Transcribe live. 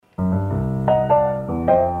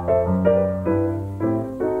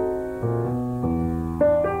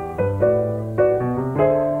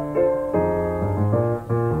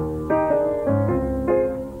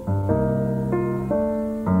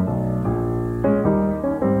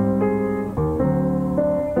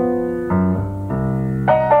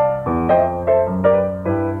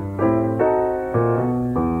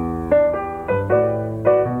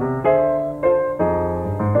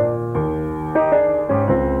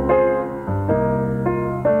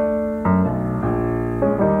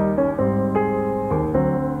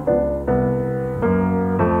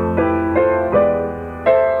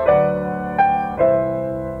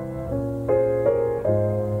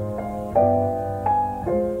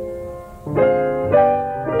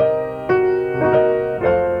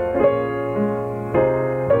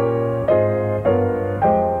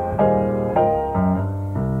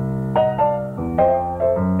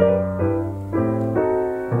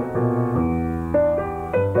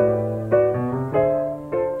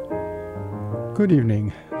Good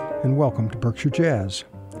evening, and welcome to Berkshire Jazz.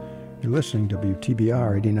 You're listening to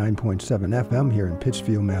WTBR 89.7 FM here in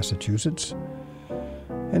Pittsfield, Massachusetts.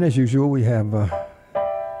 And as usual, we have the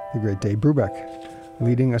great Dave Brubeck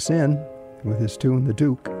leading us in with his tune, The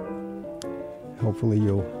Duke. Hopefully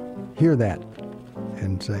you'll hear that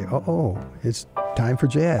and say, oh, it's time for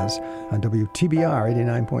jazz on WTBR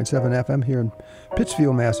 89.7 FM here in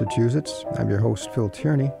Pittsfield, Massachusetts. I'm your host, Phil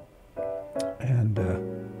Tierney. And,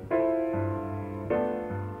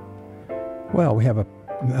 well, we have a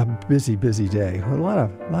busy day. A lot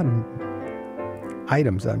of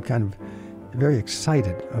items I'm kind of very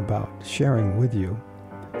excited about sharing with you.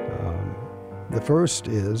 The first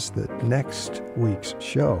is that next week's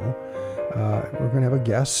show, we're going to have a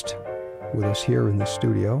guest with us here in the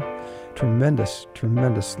studio. Tremendous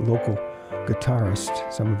local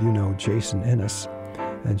guitarist. Some of you know Jason Innes.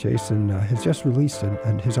 And Jason has just released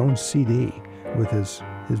his own CD with his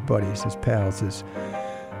buddies, his pals, his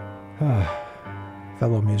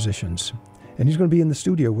fellow musicians. And he's going to be in the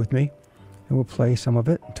studio with me, and we'll play some of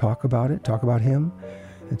it, talk about him,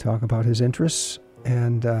 and talk about his interests.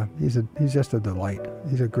 And he's just a delight.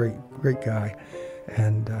 He's a great guy,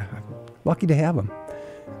 and lucky to have him.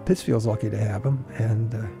 Pittsfield's lucky to have him.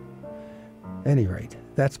 And at any rate,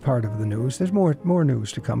 that's part of the news. There's more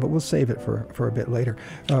news to come, but we'll save it for a bit later.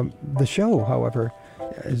 The show, however,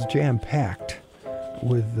 is jam-packed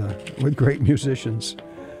with great musicians.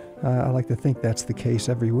 I like to think that's the case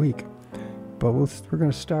every week. But we're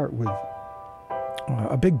going to start with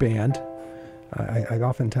a big band. I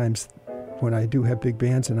oftentimes, when I do have big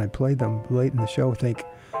bands and I play them late in the show, think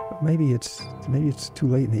maybe it's too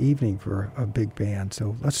late in the evening for a big band.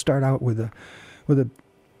 So let's start out with a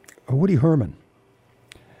Woody Herman.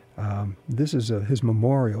 This is his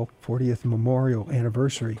 40th memorial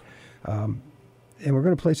anniversary. And we're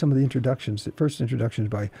going to play some of the introductions. The first introduction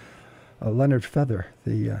is by Leonard Feather,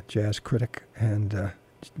 the jazz critic and a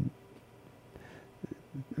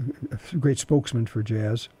great spokesman for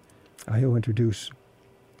jazz. He'll introduce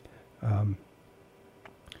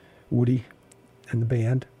Woody and the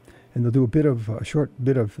band, and they'll do a short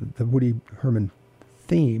bit of the Woody Herman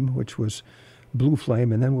theme, which was Blue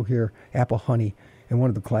Flame, and then we'll hear Apple Honey and one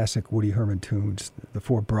of the classic Woody Herman tunes, The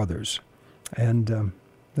Four Brothers. And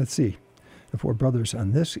let's see, The Four Brothers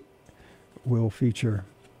on this will feature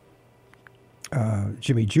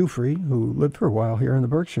Jimmy Giuffre, who lived for a while here in the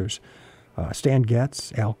Berkshires, Stan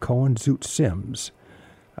Getz, Al Cohen, Zoot Sims.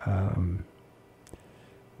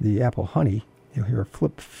 The Apple Honey, you'll hear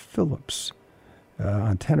Flip Phillips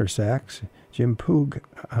on tenor sax, Jim Poog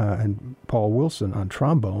and Paul Wilson on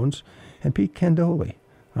trombones, and Pete Candoli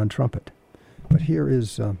on trumpet. But here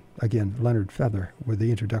is, again, Leonard Feather with the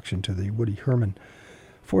introduction to the Woody Herman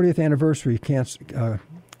 40th anniversary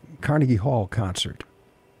Carnegie Hall concert.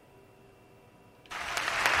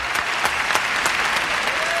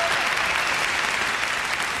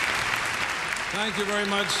 Thank you very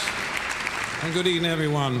much, and good evening,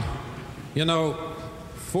 everyone. You know,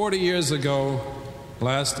 40 years ago,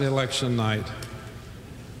 last election night,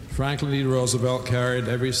 Franklin D. Roosevelt carried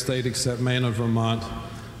every state except Maine and Vermont.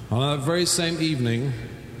 On that very same evening,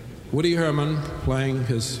 Woody Herman, playing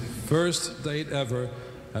his first date ever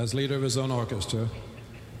as leader of his own orchestra,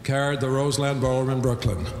 carried the Roseland Ballroom in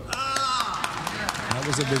Brooklyn. That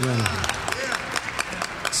was a beginning.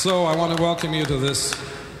 So I want to welcome you to this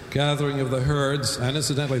gathering of the herds, and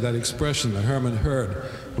incidentally, that expression, the Herman herd,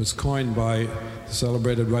 was coined by the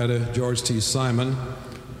celebrated writer George T. Simon.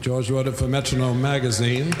 George wrote it for Metronome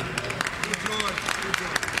magazine.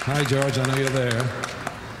 Hi, George, I know you're there.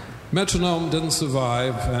 Metronome didn't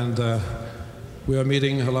survive, and we are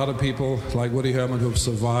meeting a lot of people like Woody Herman who have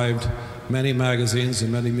survived many magazines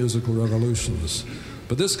and many musical revolutions.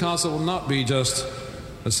 But this concert will not be just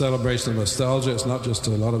a celebration of nostalgia. It's not just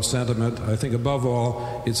a lot of sentiment. I think above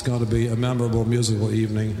all, it's going to be a memorable musical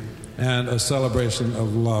evening and a celebration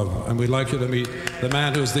of love. And we'd like you to meet the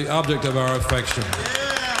man who's the object of our affection.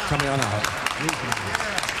 Coming on out. Yeah.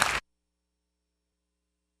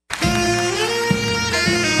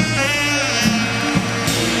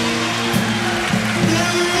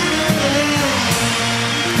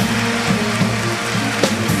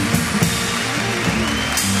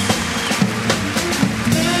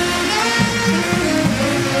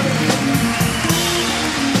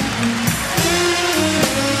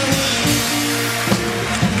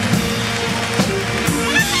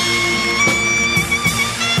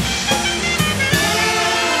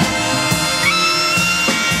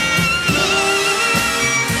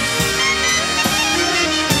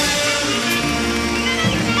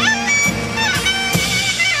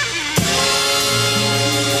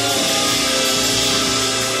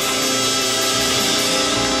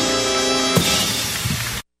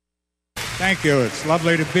 Thank you. It's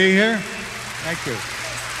lovely to be here. Thank you.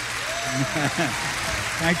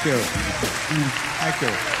 Thank you. Thank you.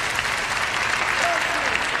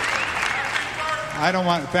 I don't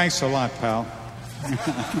want... Thanks a lot, pal.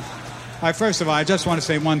 First of all, I just want to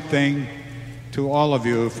say one thing to all of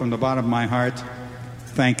you from the bottom of my heart.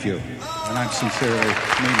 Thank you. And I sincerely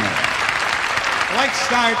mean that. Like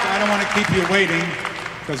start, I don't want to keep you waiting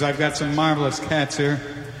because I've got some marvelous cats here,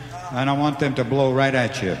 and I want them to blow right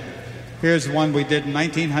at you. Here's one we did in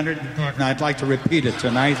 1900, and I'd like to repeat it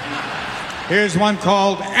tonight. Here's one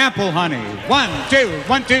called Apple Honey. 1, 2,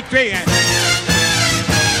 1, 2, 3, and...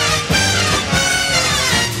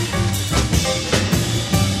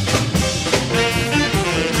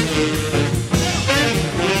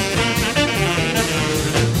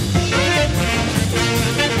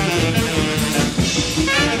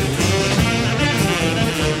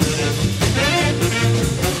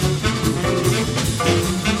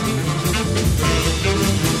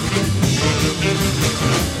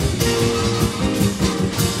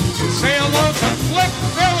 Say hello to Flip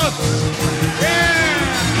Phillips. Yeah.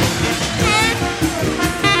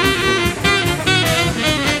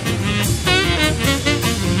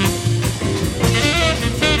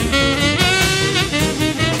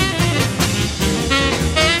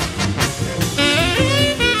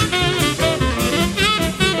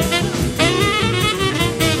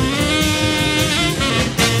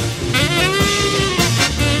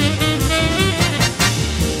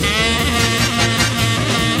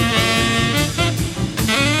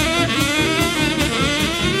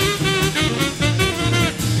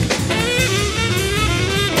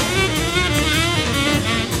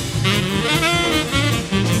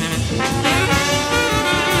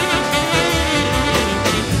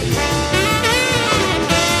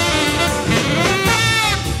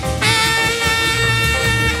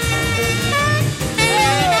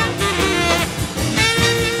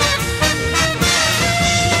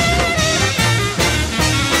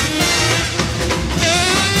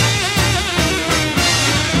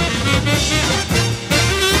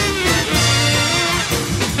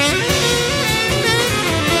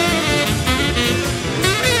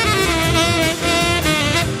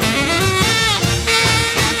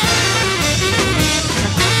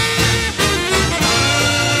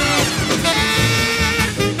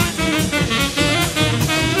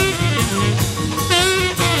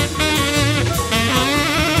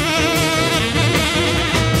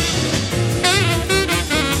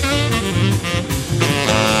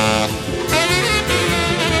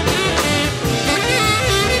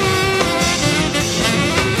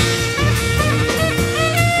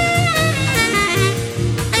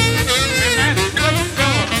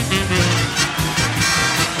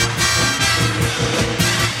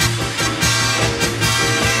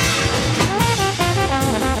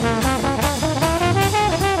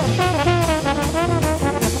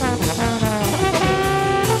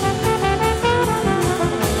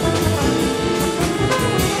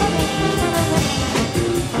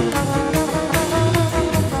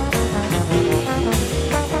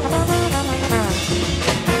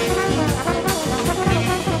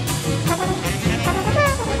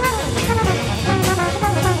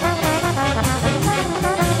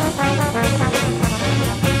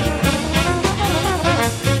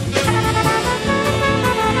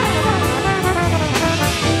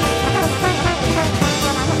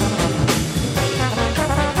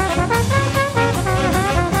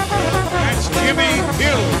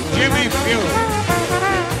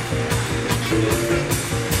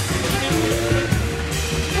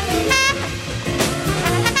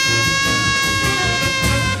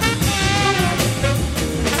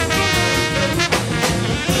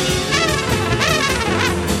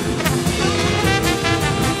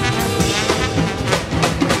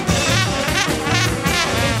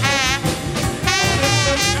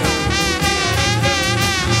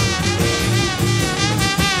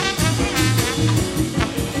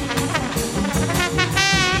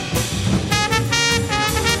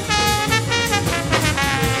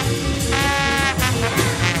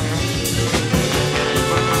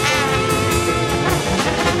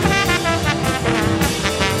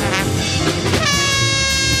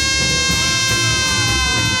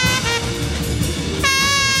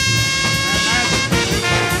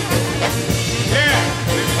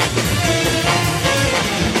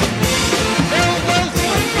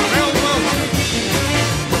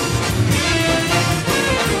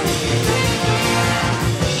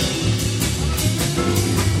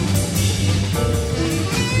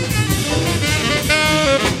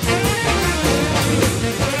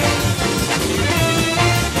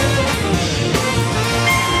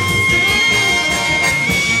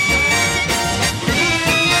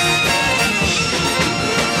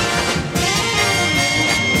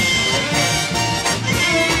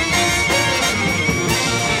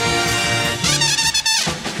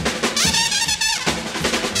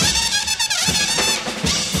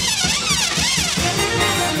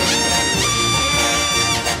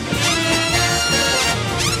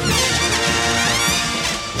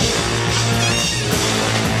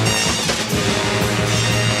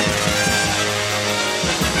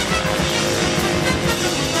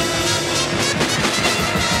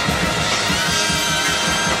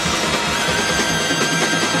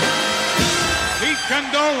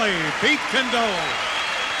 Foley, Pete Condole,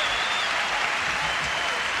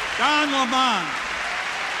 Don Lamont,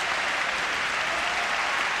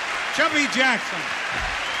 Chubby Jackson,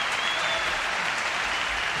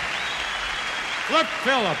 Flip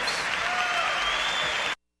Phillips,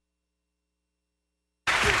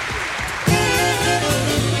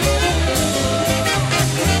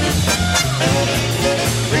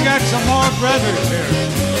 we got some more brothers here.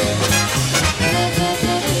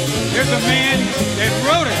 Here's a man that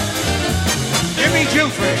wrote it, Jimmy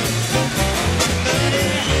Jufrey.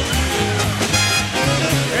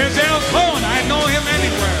 There's Al Cohen, I know him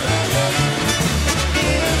anywhere.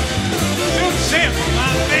 Sue Sims,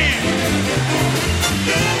 my man.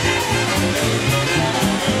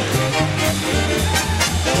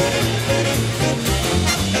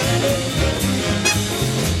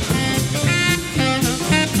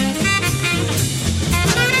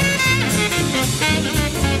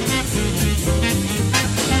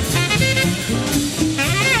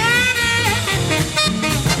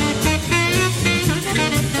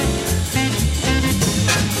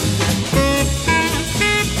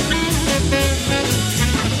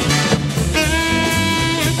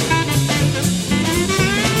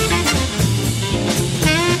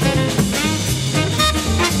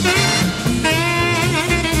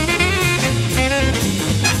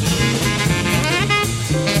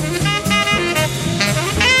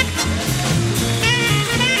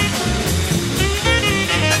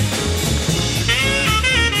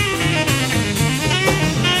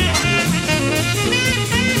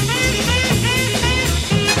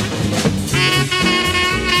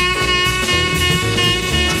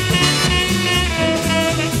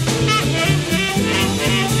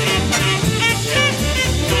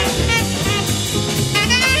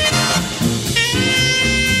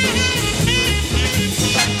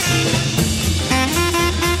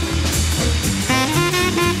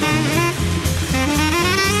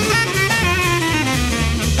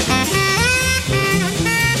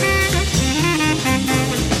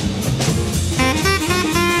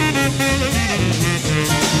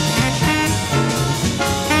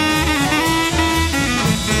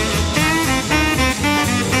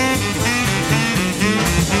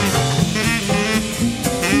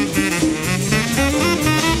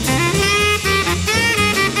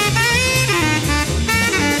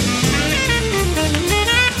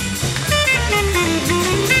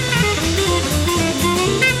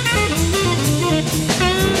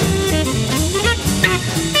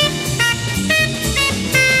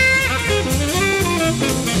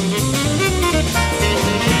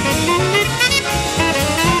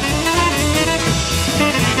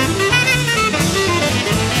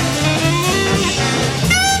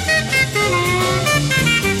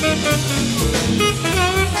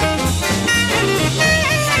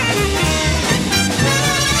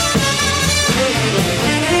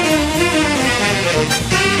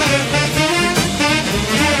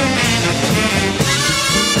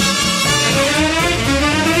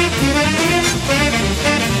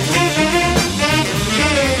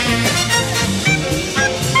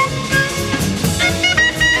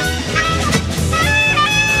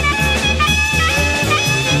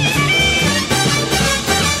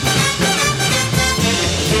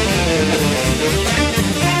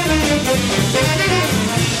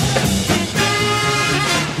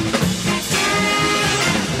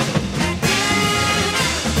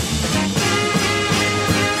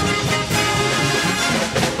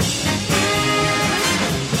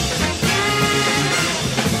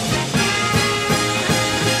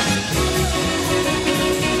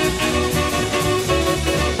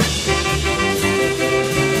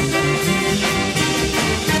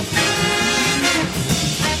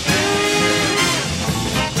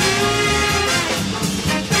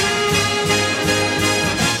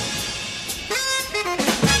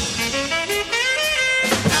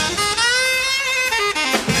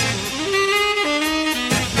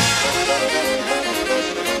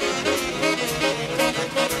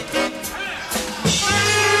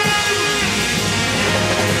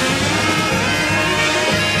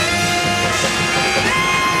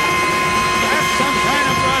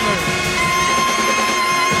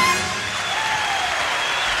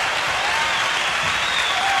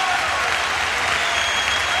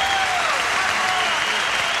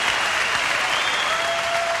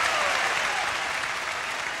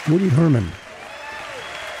 Woody Herman,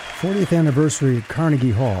 40th anniversary at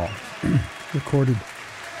Carnegie Hall, recorded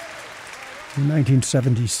in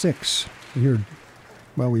 1976. We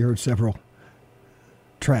heard several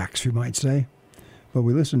tracks, you might say, but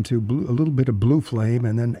we listened to a little bit of Blue Flame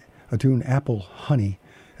and then a tune, Apple Honey,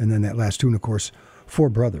 and then that last tune, of course, Four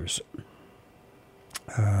Brothers.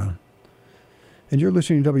 And you're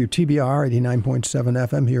listening to WTBR 89.7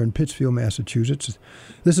 FM here in Pittsfield, Massachusetts.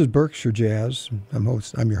 This is Berkshire Jazz.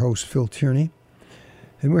 I'm your host, Phil Tierney.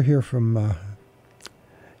 And we're here from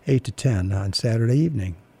 8 to 10 on Saturday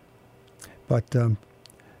evening. But,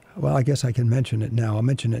 well, I guess I can mention it now. I'll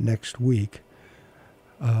mention it next week.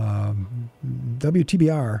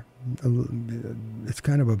 WTBR, it's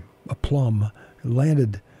kind of a plum. It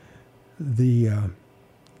landed the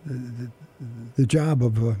job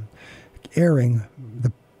of airing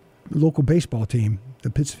the local baseball team, the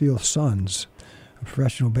Pittsfield Suns, a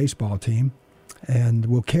professional baseball team, and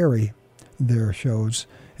will carry their shows,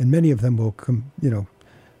 and many of them will come,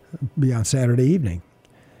 be on Saturday evening.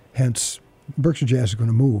 Hence, Berkshire Jazz is going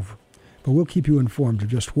to move, but we'll keep you informed of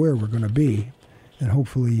just where we're going to be, and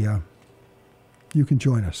hopefully you can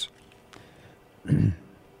join us. We're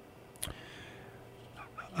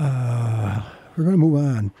going to move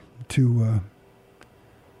on to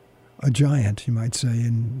a giant, you might say,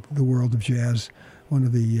 in the world of jazz, one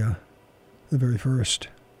of the very first.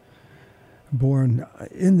 Born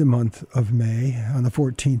in the month of May, on the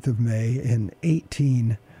 14th of May in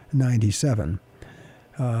 1897.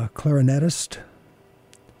 Clarinetist,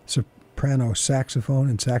 soprano saxophone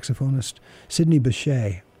and saxophonist Sidney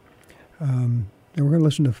Bechet. And we're going to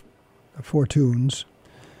listen to four tunes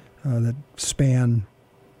that span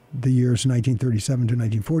the years 1937 to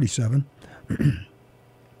 1947.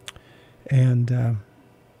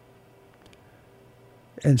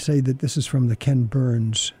 And say that this is from the Ken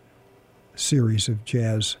Burns series of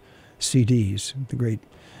jazz CDs, the great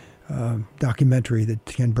documentary that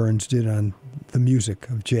Ken Burns did on the music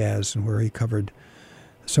of jazz, and where he covered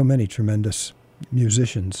so many tremendous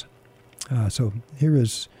musicians. So here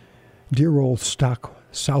is Dear Old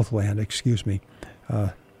Southland,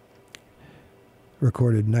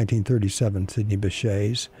 recorded in 1937, Sidney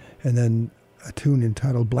Bechet's, and then a tune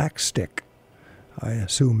entitled Black Stick. I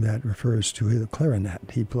assume that refers to the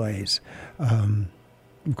clarinet he plays,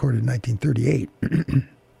 recorded in 1938.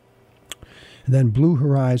 And then Blue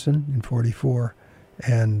Horizon in 44,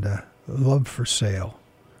 and Love for Sale.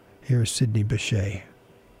 Here's Sidney Bechet.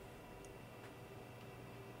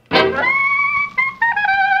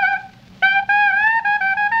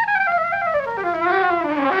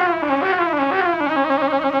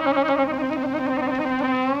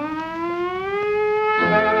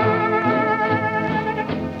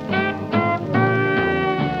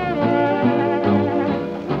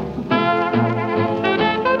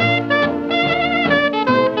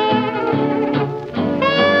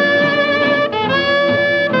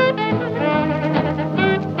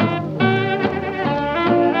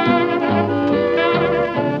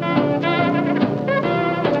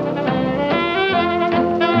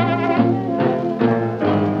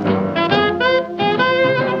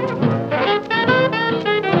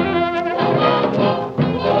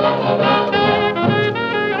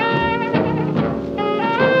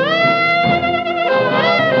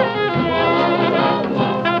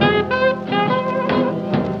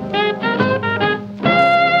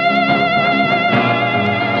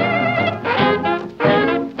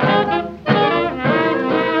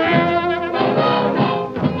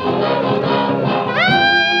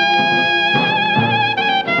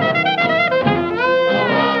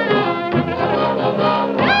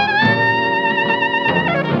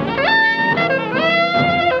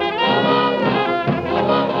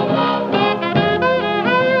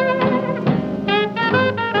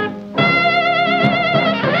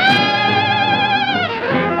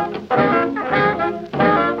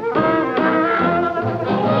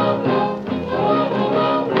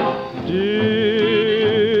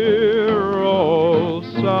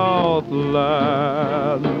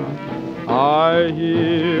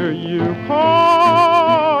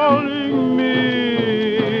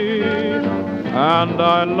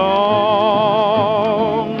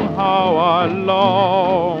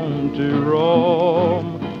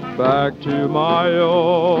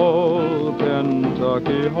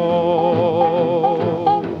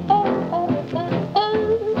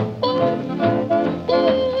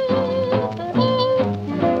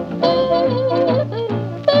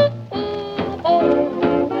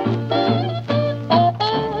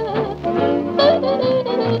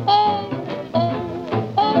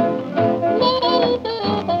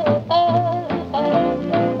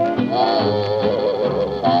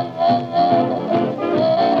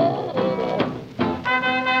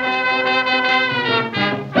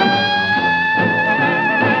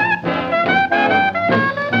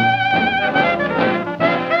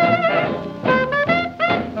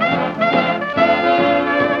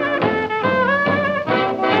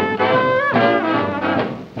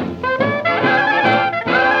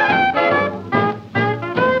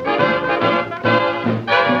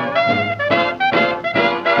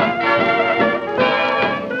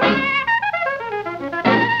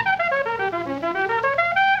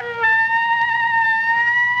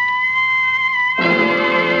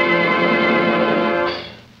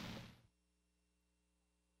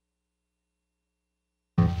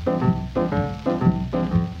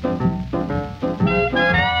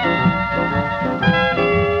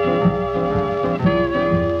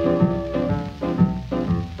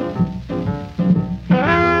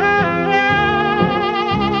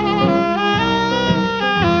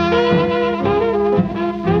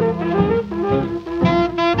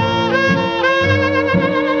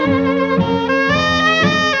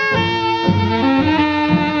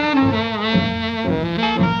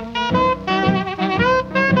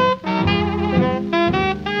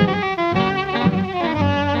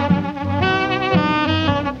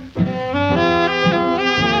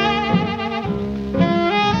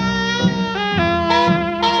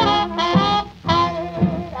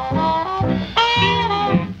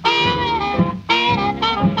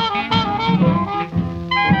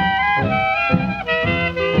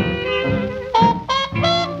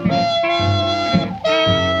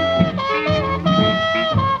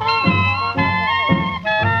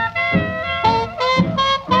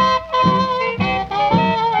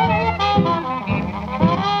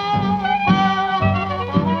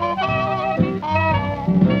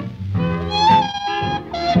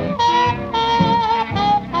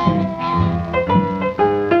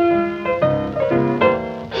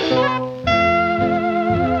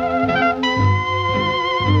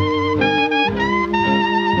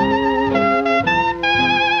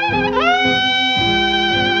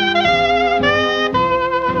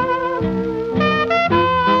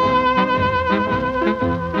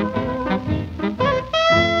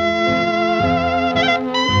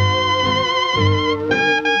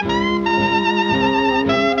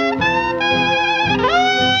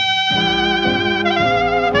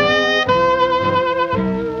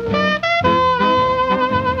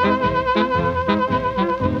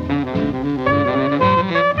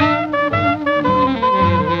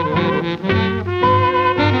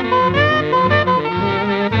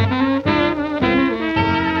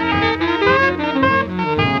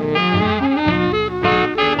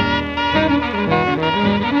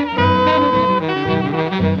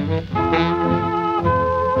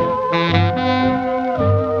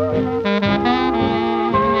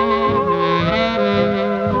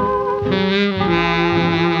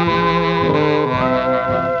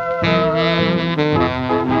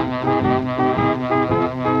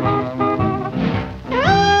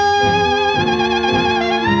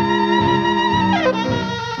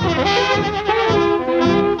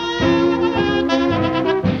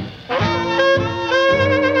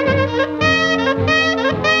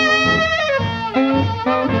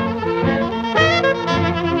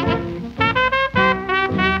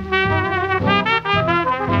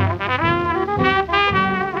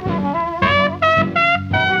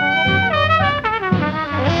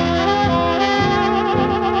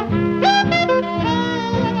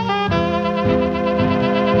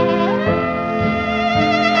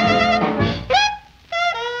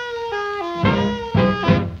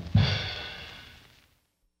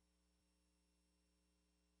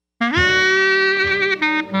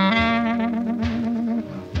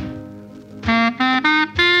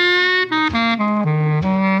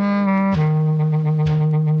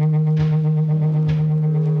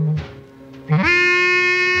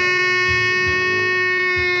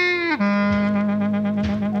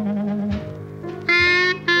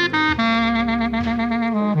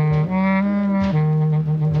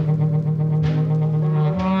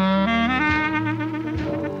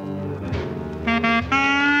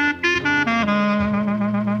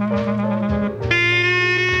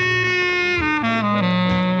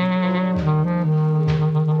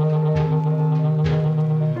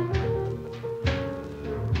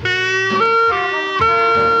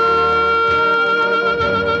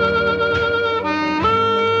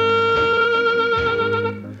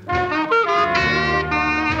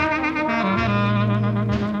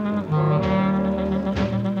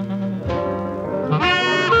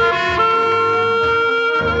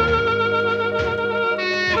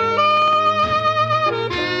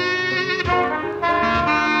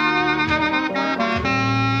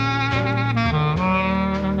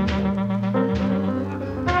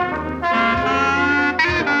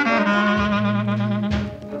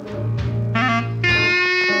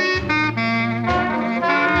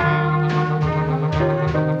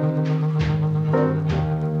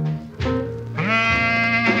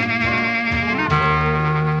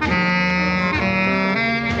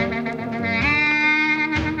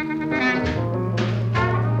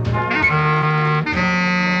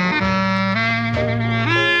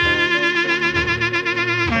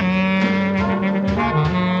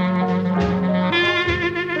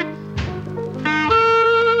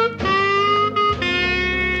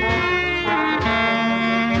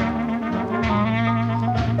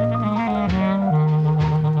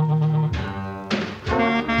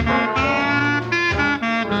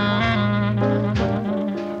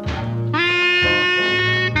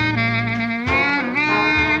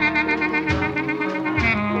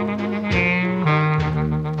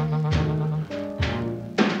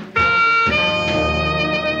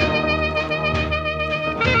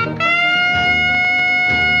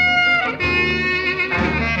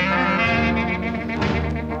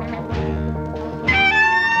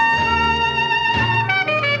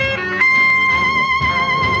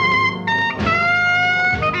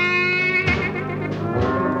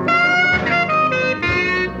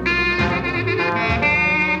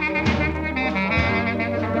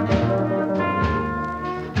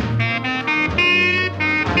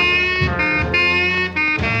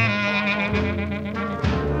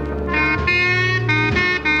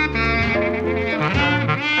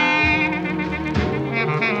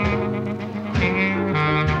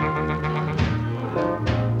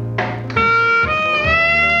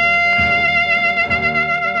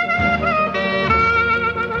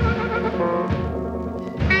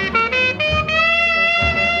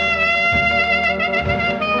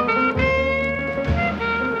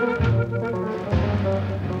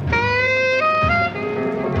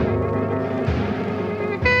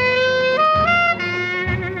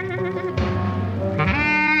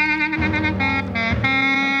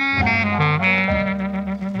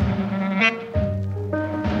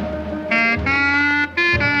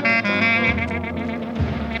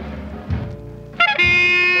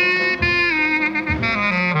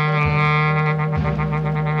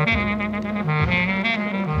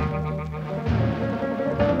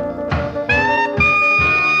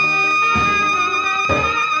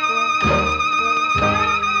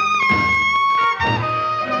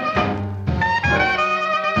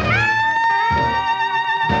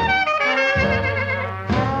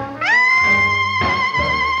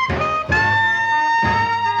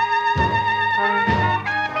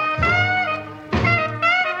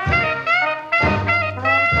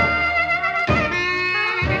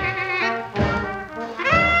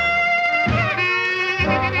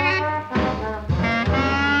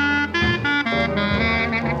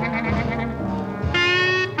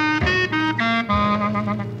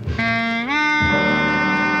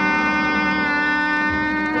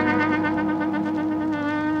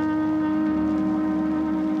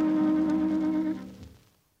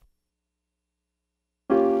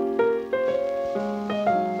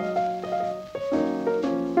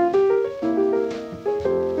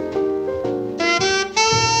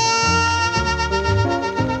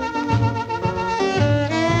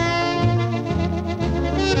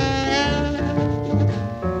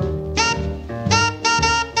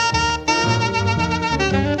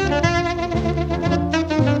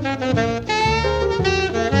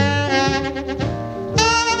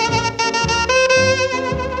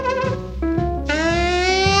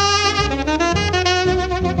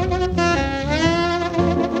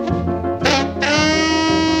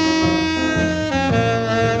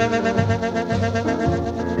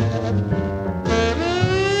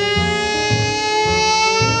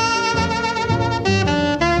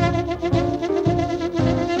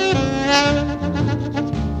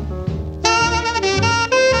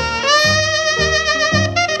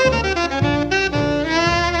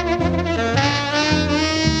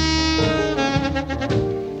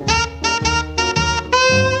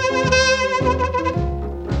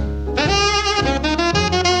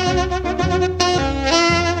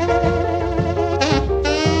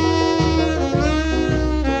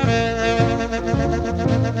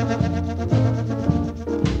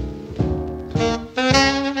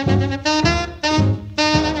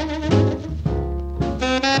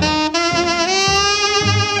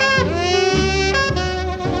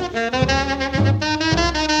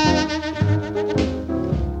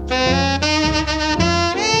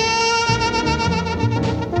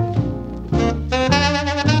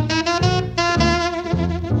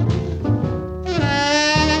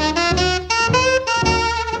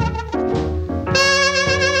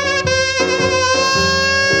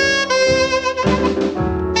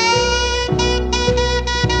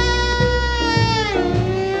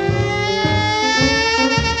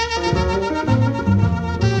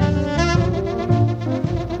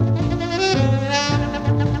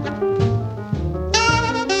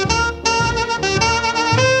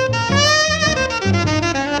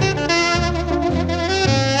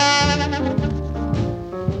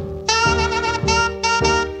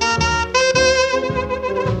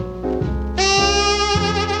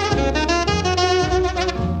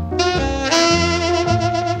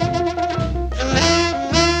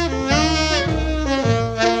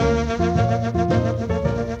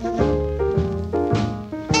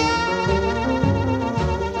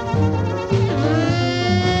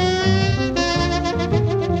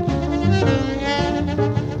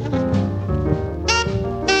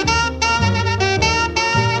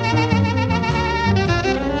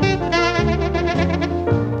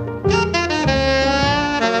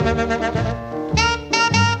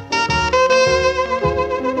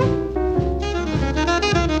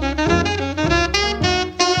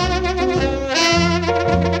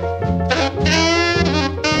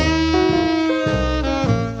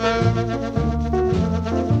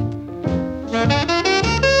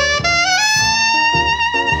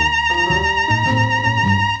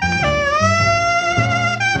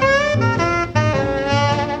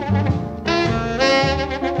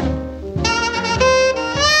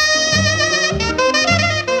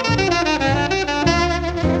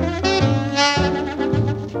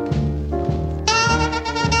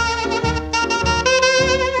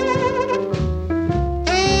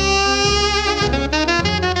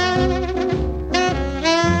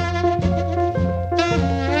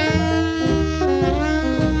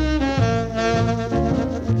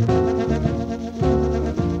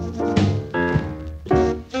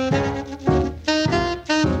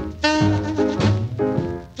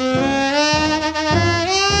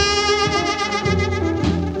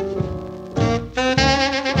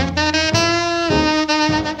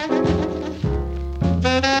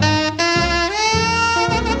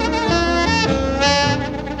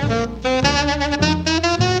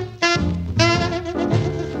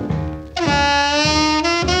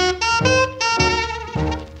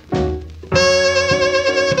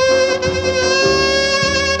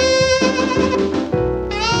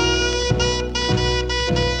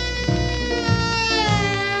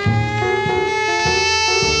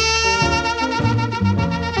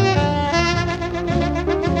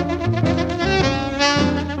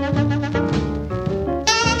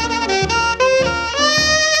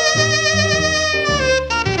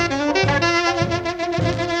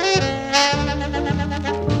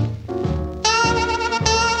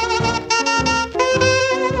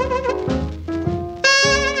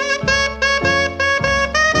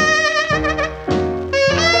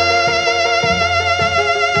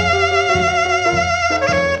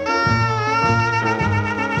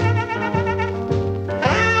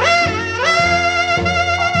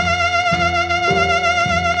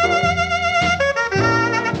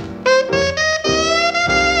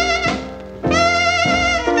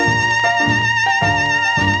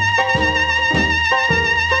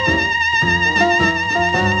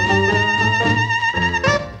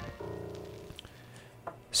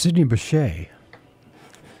 Sidney Bechet,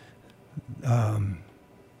 the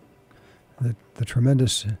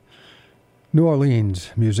tremendous New Orleans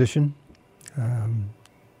musician,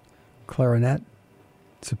 clarinet,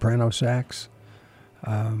 soprano sax,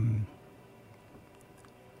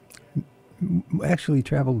 actually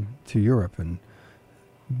traveled to Europe and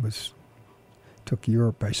took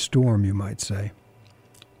Europe by storm, you might say.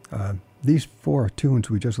 These 4 tunes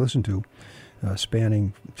we just listened to,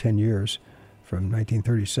 spanning 10 years, from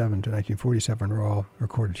 1937 to 1947, were all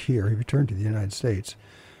recorded here. He returned to the United States.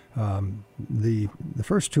 The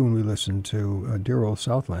first tune we listened to, Dear Old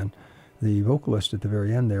Southland, the vocalist at the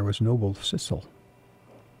very end there was Noble Sissle.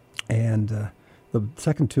 And the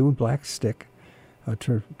second tune, Black Stick, a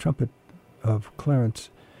trumpet of Clarence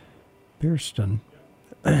Bearston.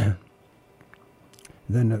 Then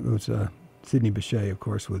it was Sidney Bechet, of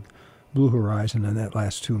course, with Blue Horizon, and that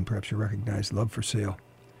last tune, perhaps you recognize, Love for Sale.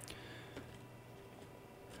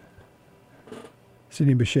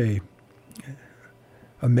 Sidney Bechet,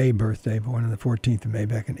 a May birthday, born on the 14th of May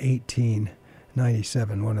back in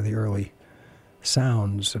 1897, one of the early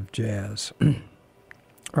sounds of jazz.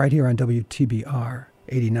 Right here on WTBR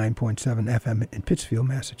 89.7 FM in Pittsfield,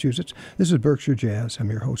 Massachusetts. This is Berkshire Jazz. I'm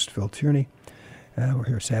your host, Phil Tierney. We're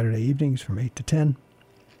here Saturday evenings from 8 to 10.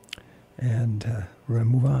 And we're going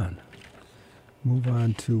to move on. Move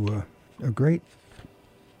on to a great,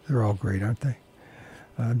 they're all great, aren't they?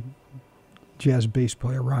 Jazz bass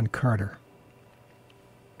player Ron Carter.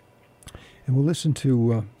 And we'll listen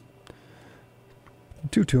to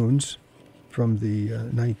 2 tunes from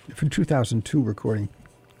the 2002 recording,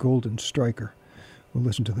 Golden Striker. We'll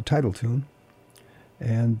listen to the title tune,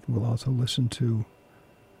 and we'll also listen to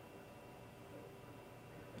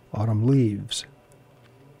Autumn Leaves.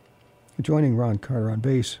 Joining Ron Carter on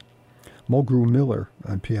bass, Mulgrew Miller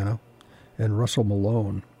on piano, and Russell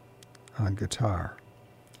Malone on guitar.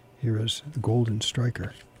 Here is the Golden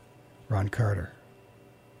Striker, Ron Carter.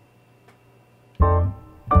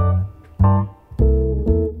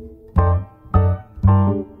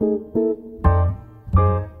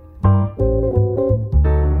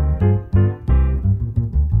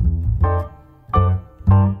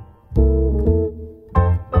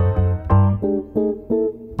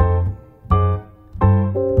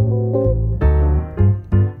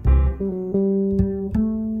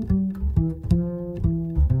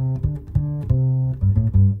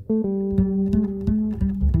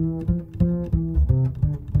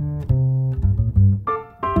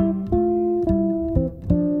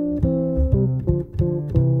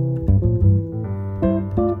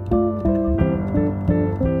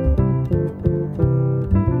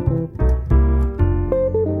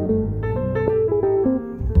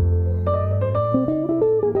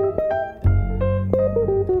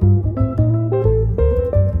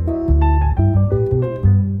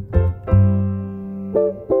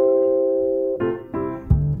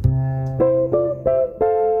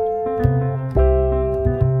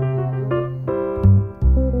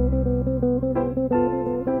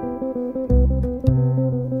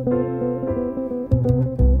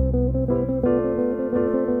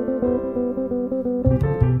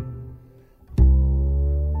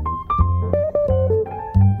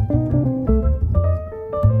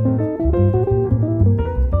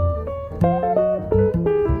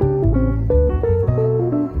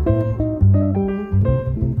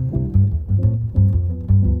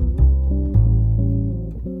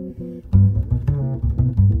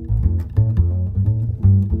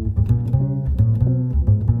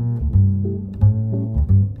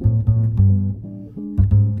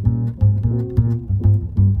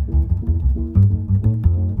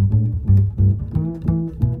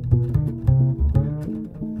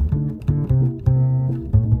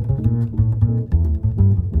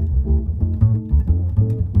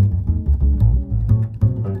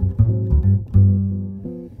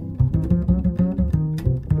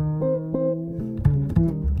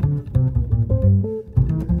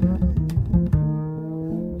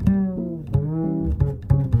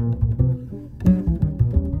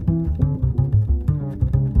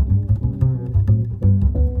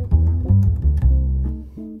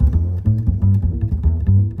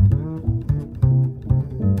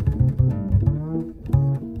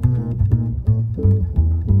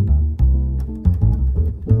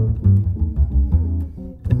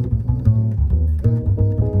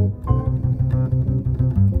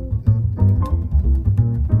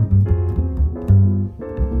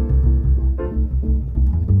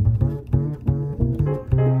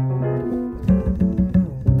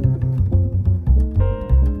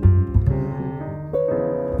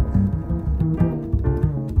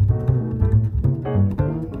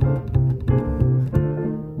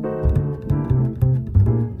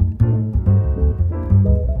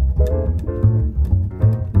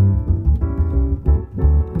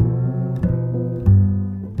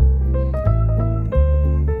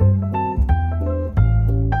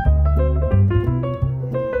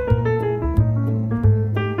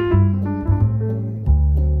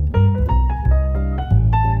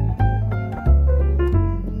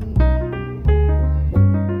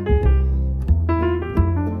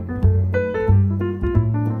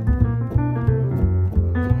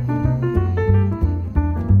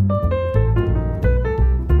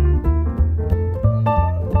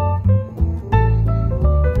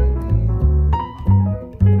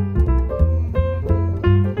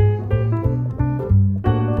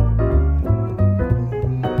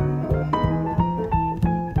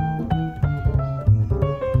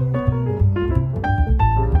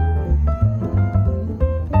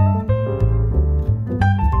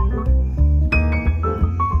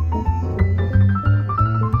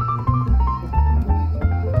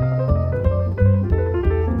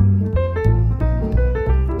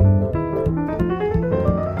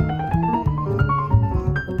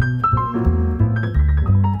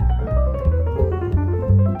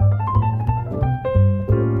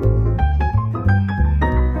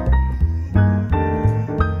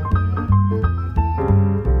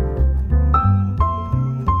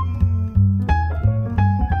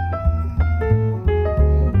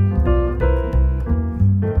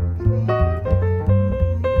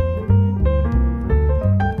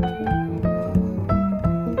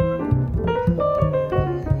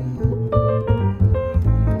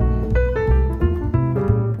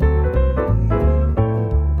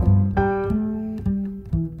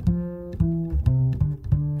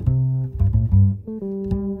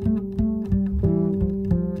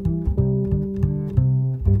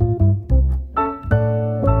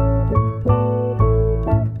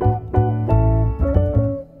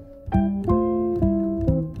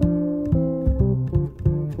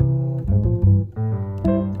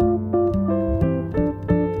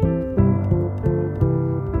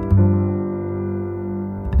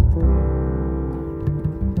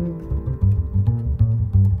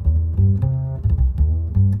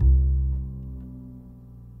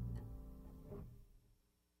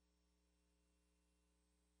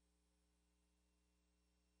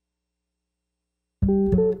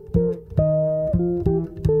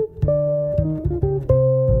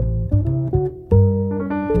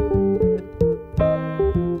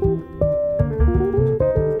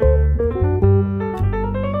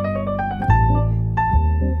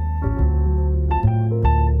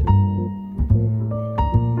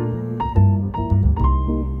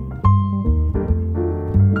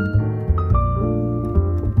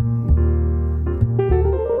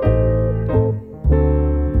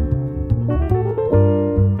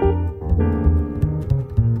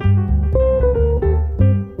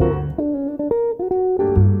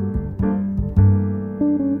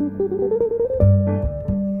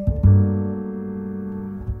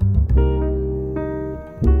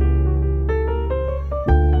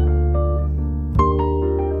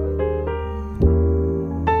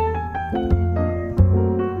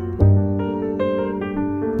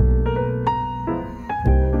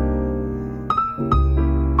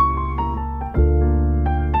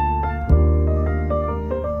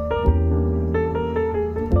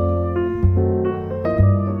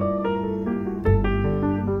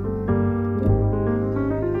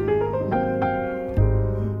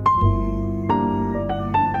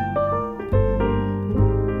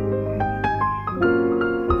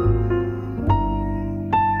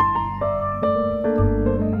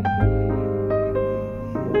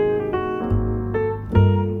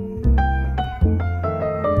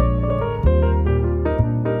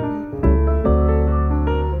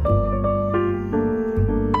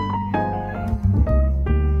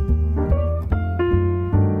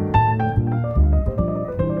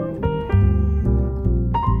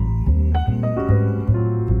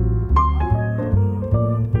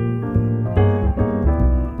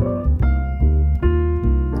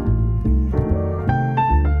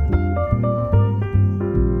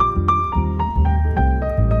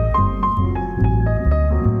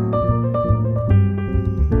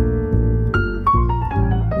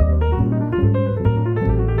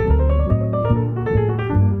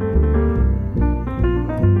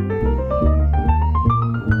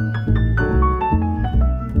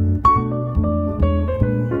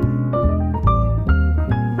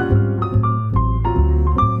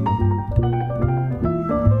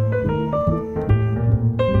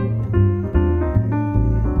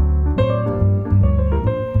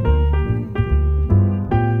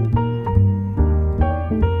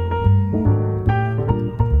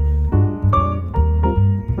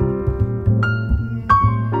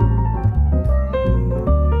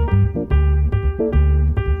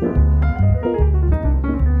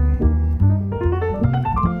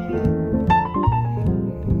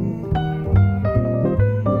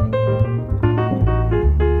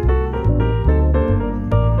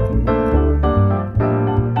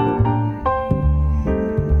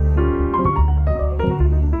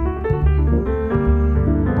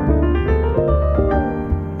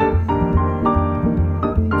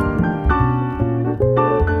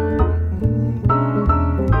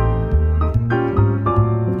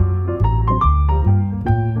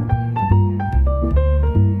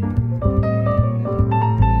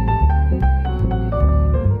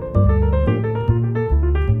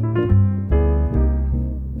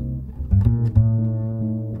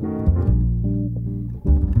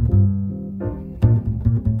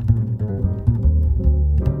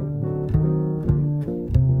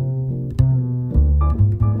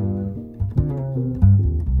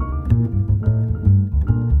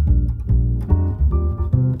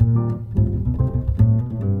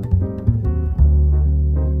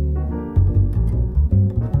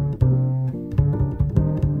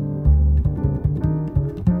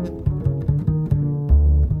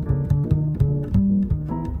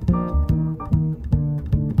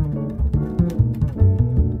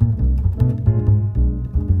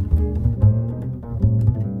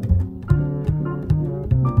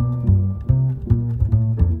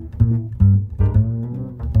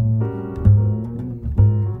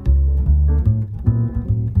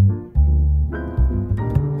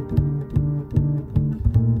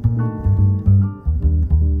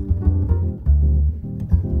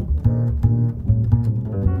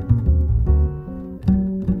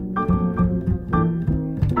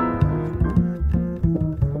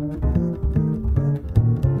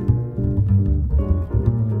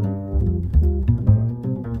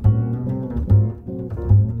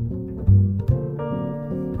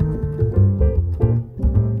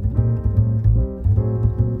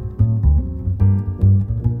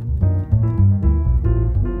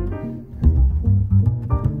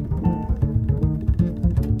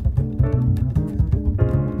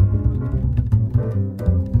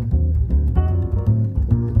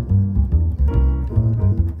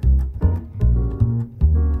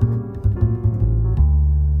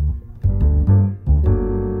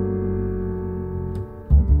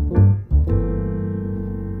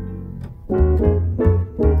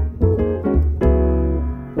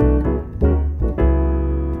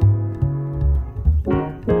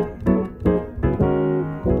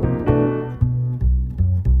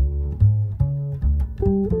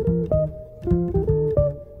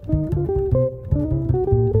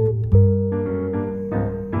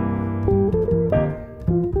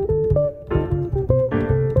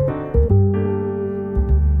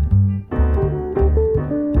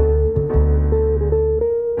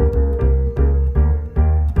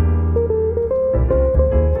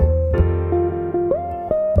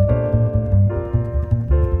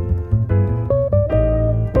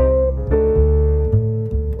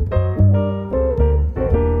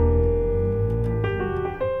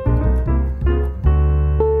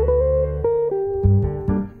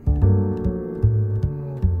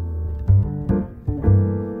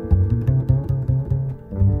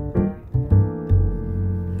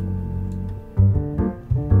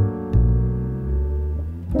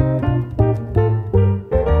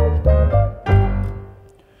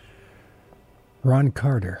 Ron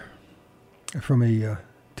Carter from a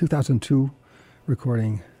 2002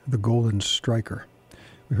 recording, The Golden Striker.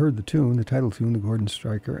 We heard the tune, the title tune, The Golden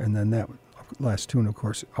Striker, and then that last tune, of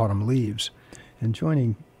course, Autumn Leaves. And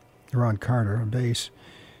joining Ron Carter on bass,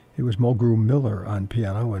 it was Mulgrew Miller on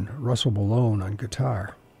piano and Russell Malone on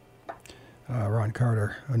guitar. Ron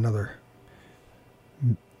Carter, another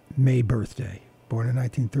May birthday, born in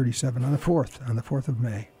 1937 on the 4th of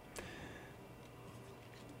May.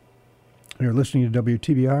 You're listening to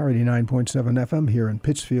WTBR 89.7 FM here in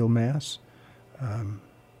Pittsfield, Mass.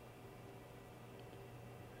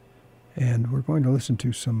 And we're going to listen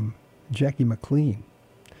to some Jackie McLean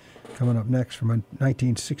coming up next from a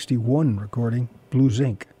 1961 recording, Blues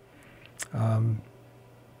Inc.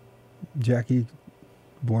 Jackie,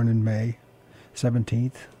 born in May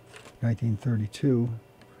 17th, 1932.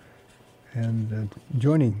 And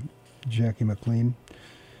joining Jackie McLean,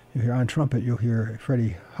 you hear on trumpet, you'll hear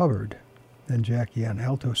Freddie Hubbard, then Jackie on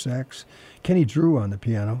alto sax, Kenny Drew on the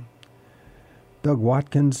piano, Doug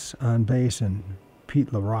Watkins on bass, and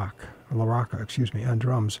Pete LaRocca, on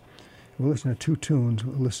drums. We'll listen to two tunes.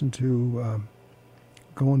 We'll listen to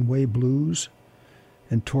Goin' Way Blues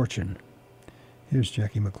and Torchin'. Here's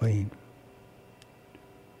Jackie McLean.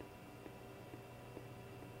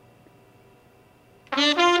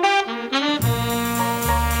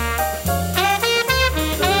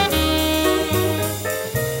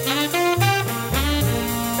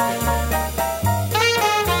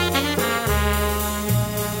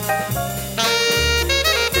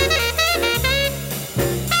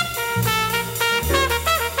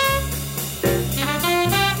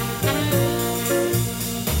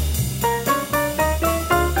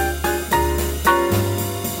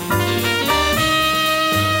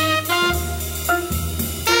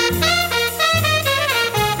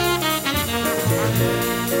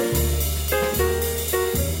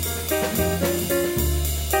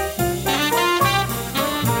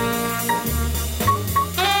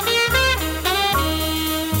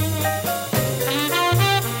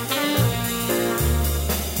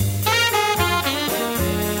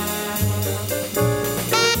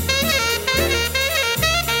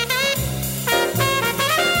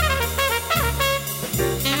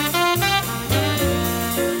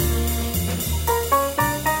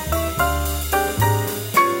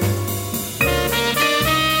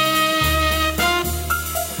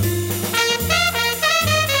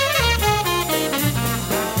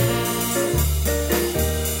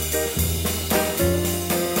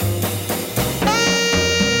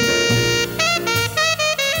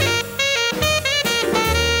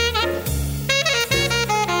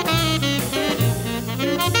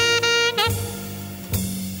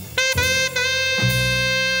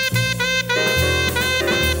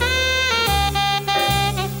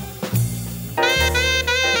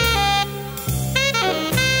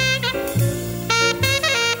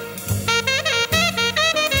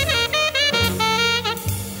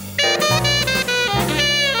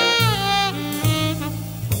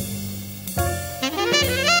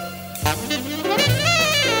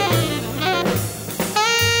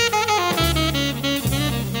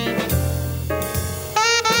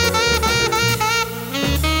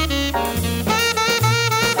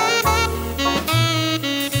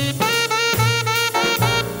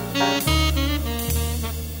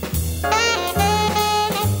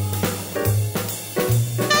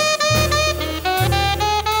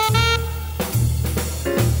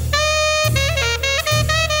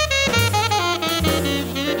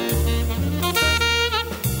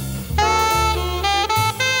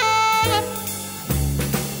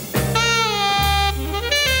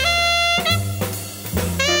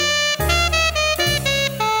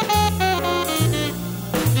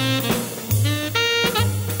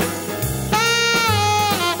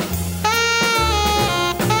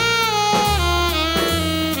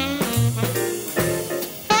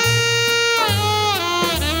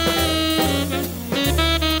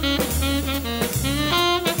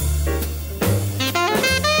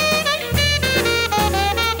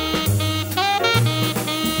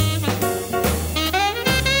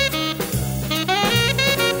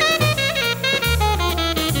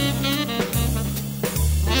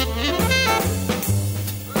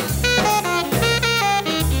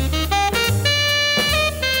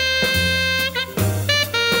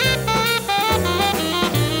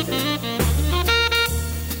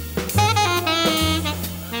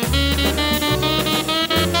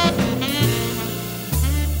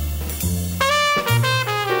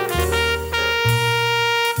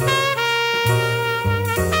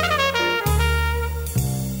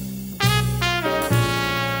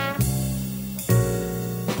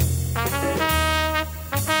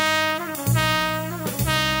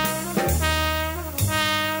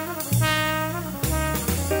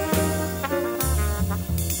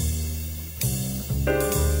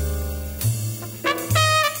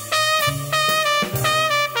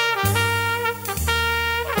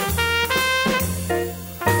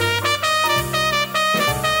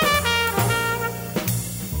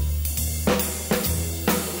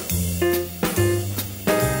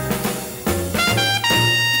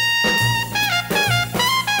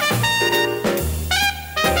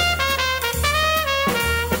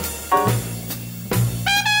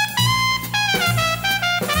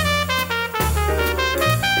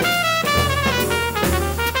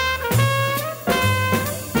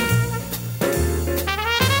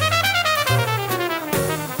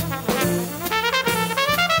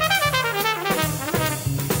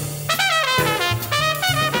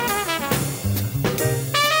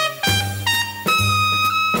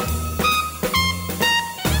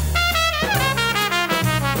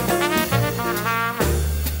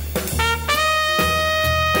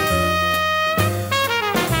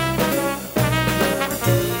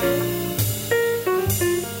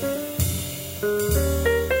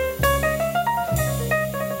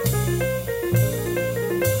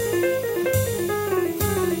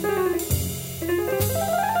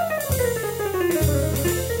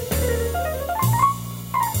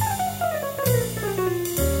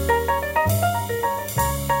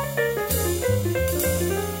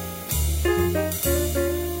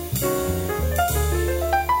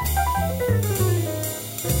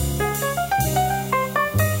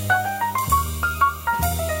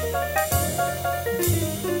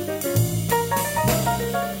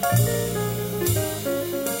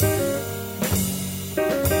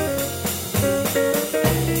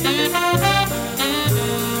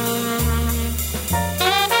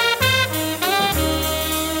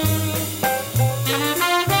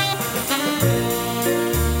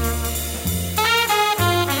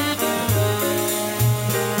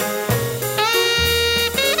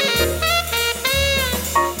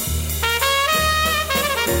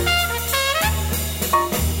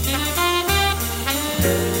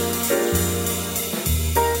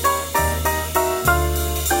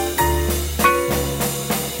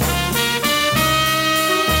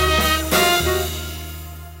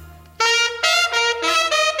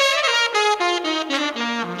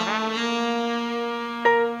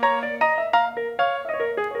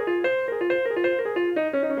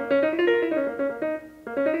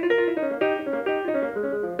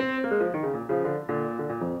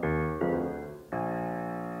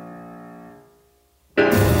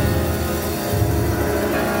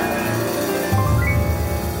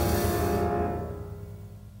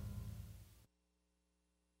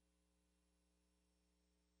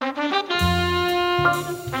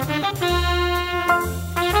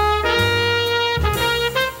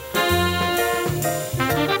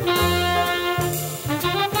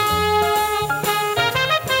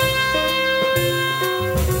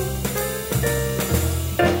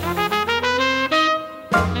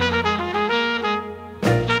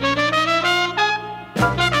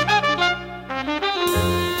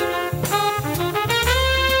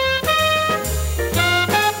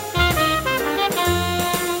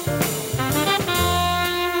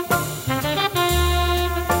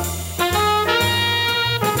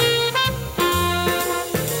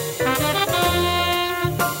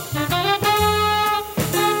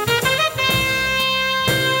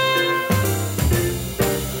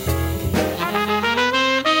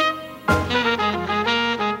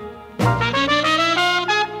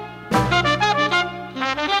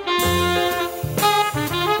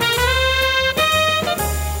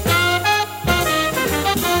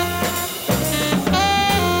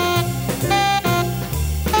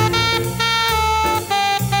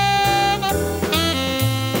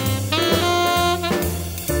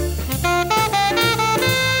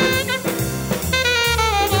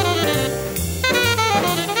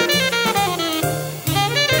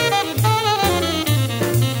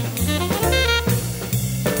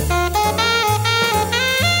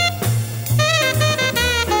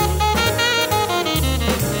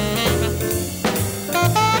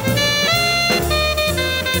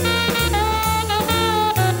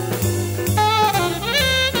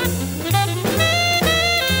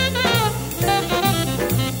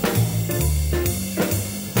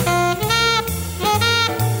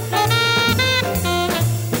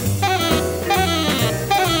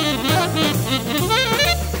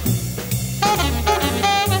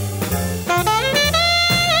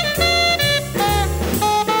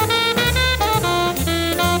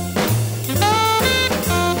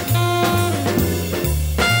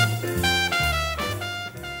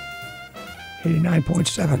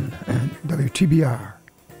 89.7 WTBR,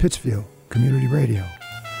 Pittsfield Community Radio.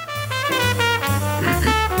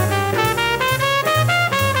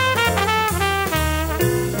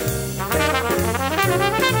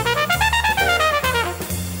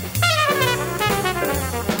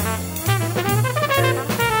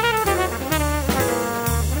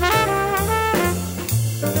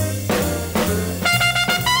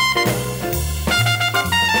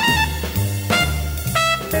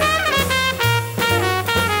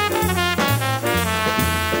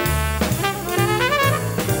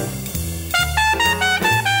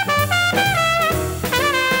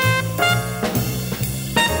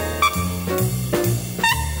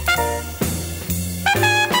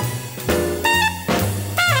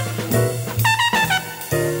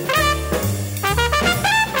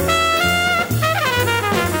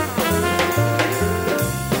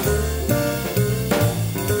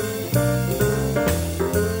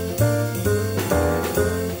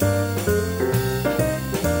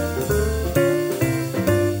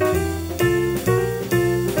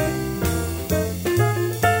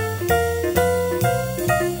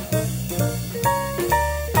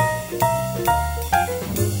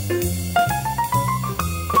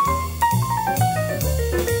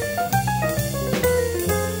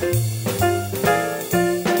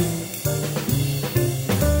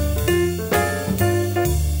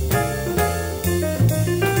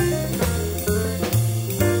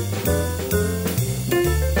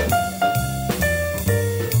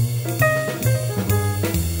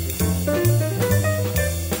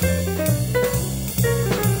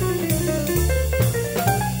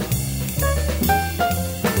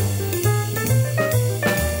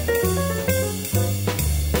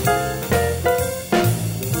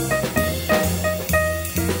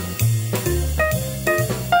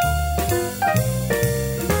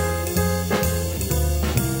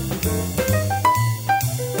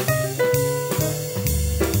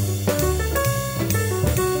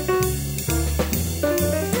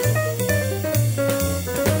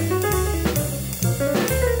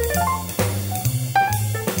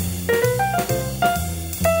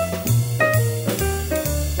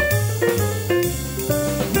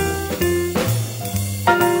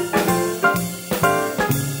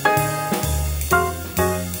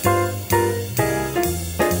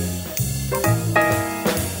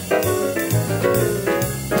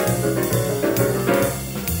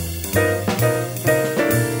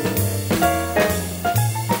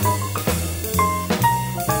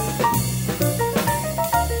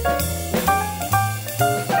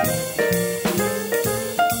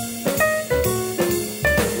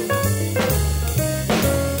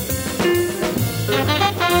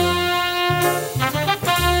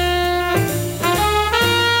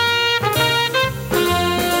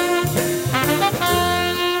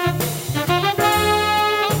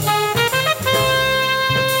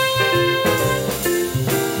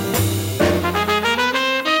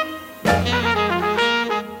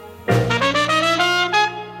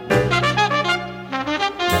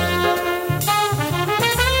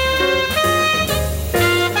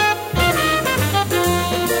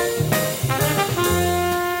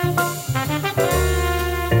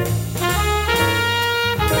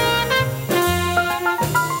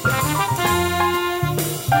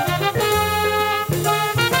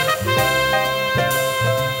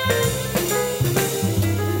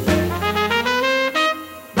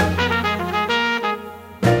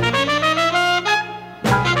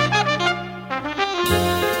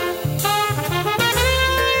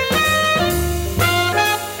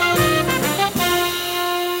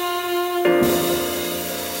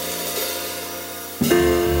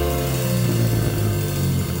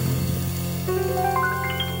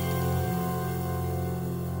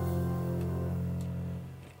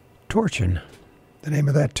 Torchin, the name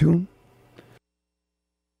of that tune.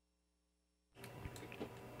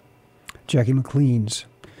 Jackie McLean's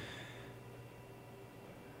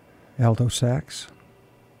alto sax.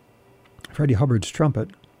 Freddie Hubbard's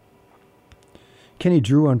trumpet. Kenny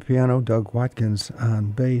Drew on piano, Doug Watkins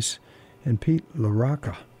on bass, and Pete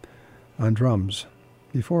LaRocca on drums.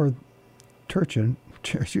 Before Torchin,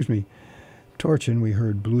 we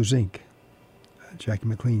heard Blues Inc., a Jackie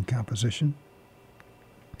McLean composition.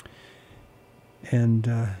 And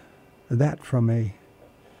that from a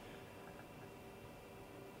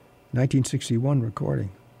 1961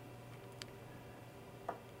 recording.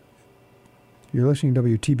 You're listening to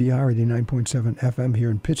WTBR 89.7 FM here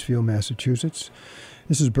in Pittsfield, Massachusetts.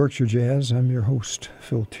 This is Berkshire Jazz. I'm your host,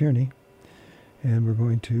 Phil Tierney. And we're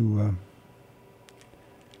going to,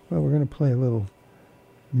 we're going to play a little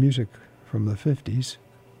music from the 50s,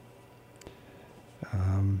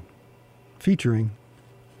 featuring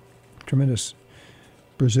tremendous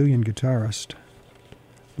Brazilian guitarist,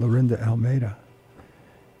 Lorinda Almeida,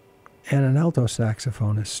 and an alto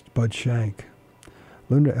saxophonist, Bud Shank.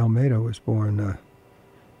 Lorinda Almeida was born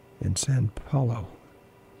in Sao Paulo,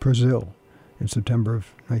 Brazil, in September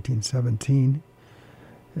of 1917,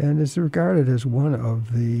 and is regarded as one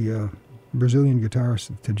of the Brazilian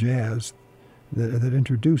guitarists to jazz that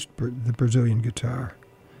introduced the Brazilian guitar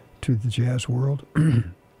to the jazz world.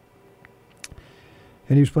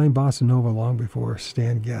 And he was playing bossa nova long before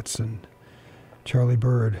Stan Getz and Charlie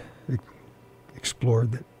Bird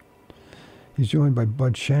explored it. He's joined by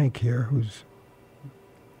Bud Shank here, who's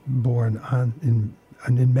born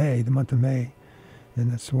in May, the month of May,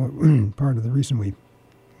 and that's part of the reason we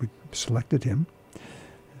selected him,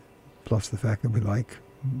 plus the fact that we like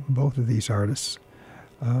both of these artists.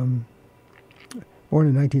 Born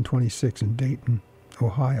in 1926 in Dayton,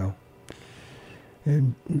 Ohio,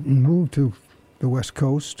 and moved to the West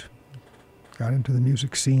Coast, got into the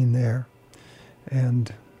music scene there,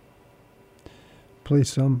 and played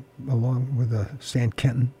some along with Stan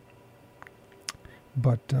Kenton,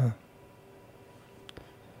 but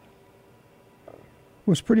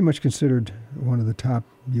was pretty much considered one of the top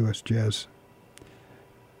U.S. jazz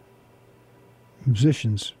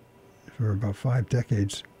musicians for about 5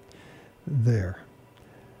 decades there.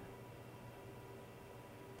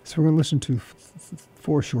 So we're going to listen to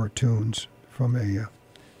 4 short tunes from a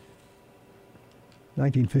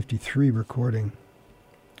 1953 recording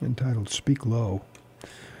entitled Speak Low.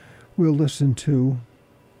 We'll listen to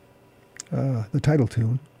the title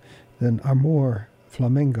tune, then Amor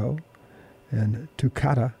Flamengo, and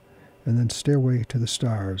Toccata, and then Stairway to the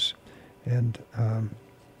Stars. And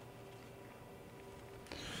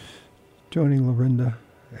joining Lorinda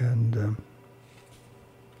and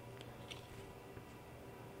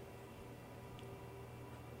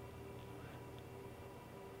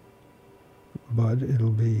Bud,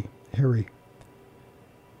 it'll be Harry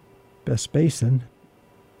Bespason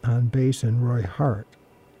on bass and Roy Hart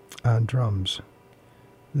on drums.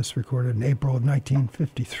 This recorded in April of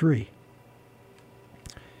 1953.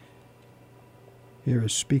 Here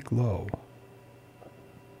is Speak Low.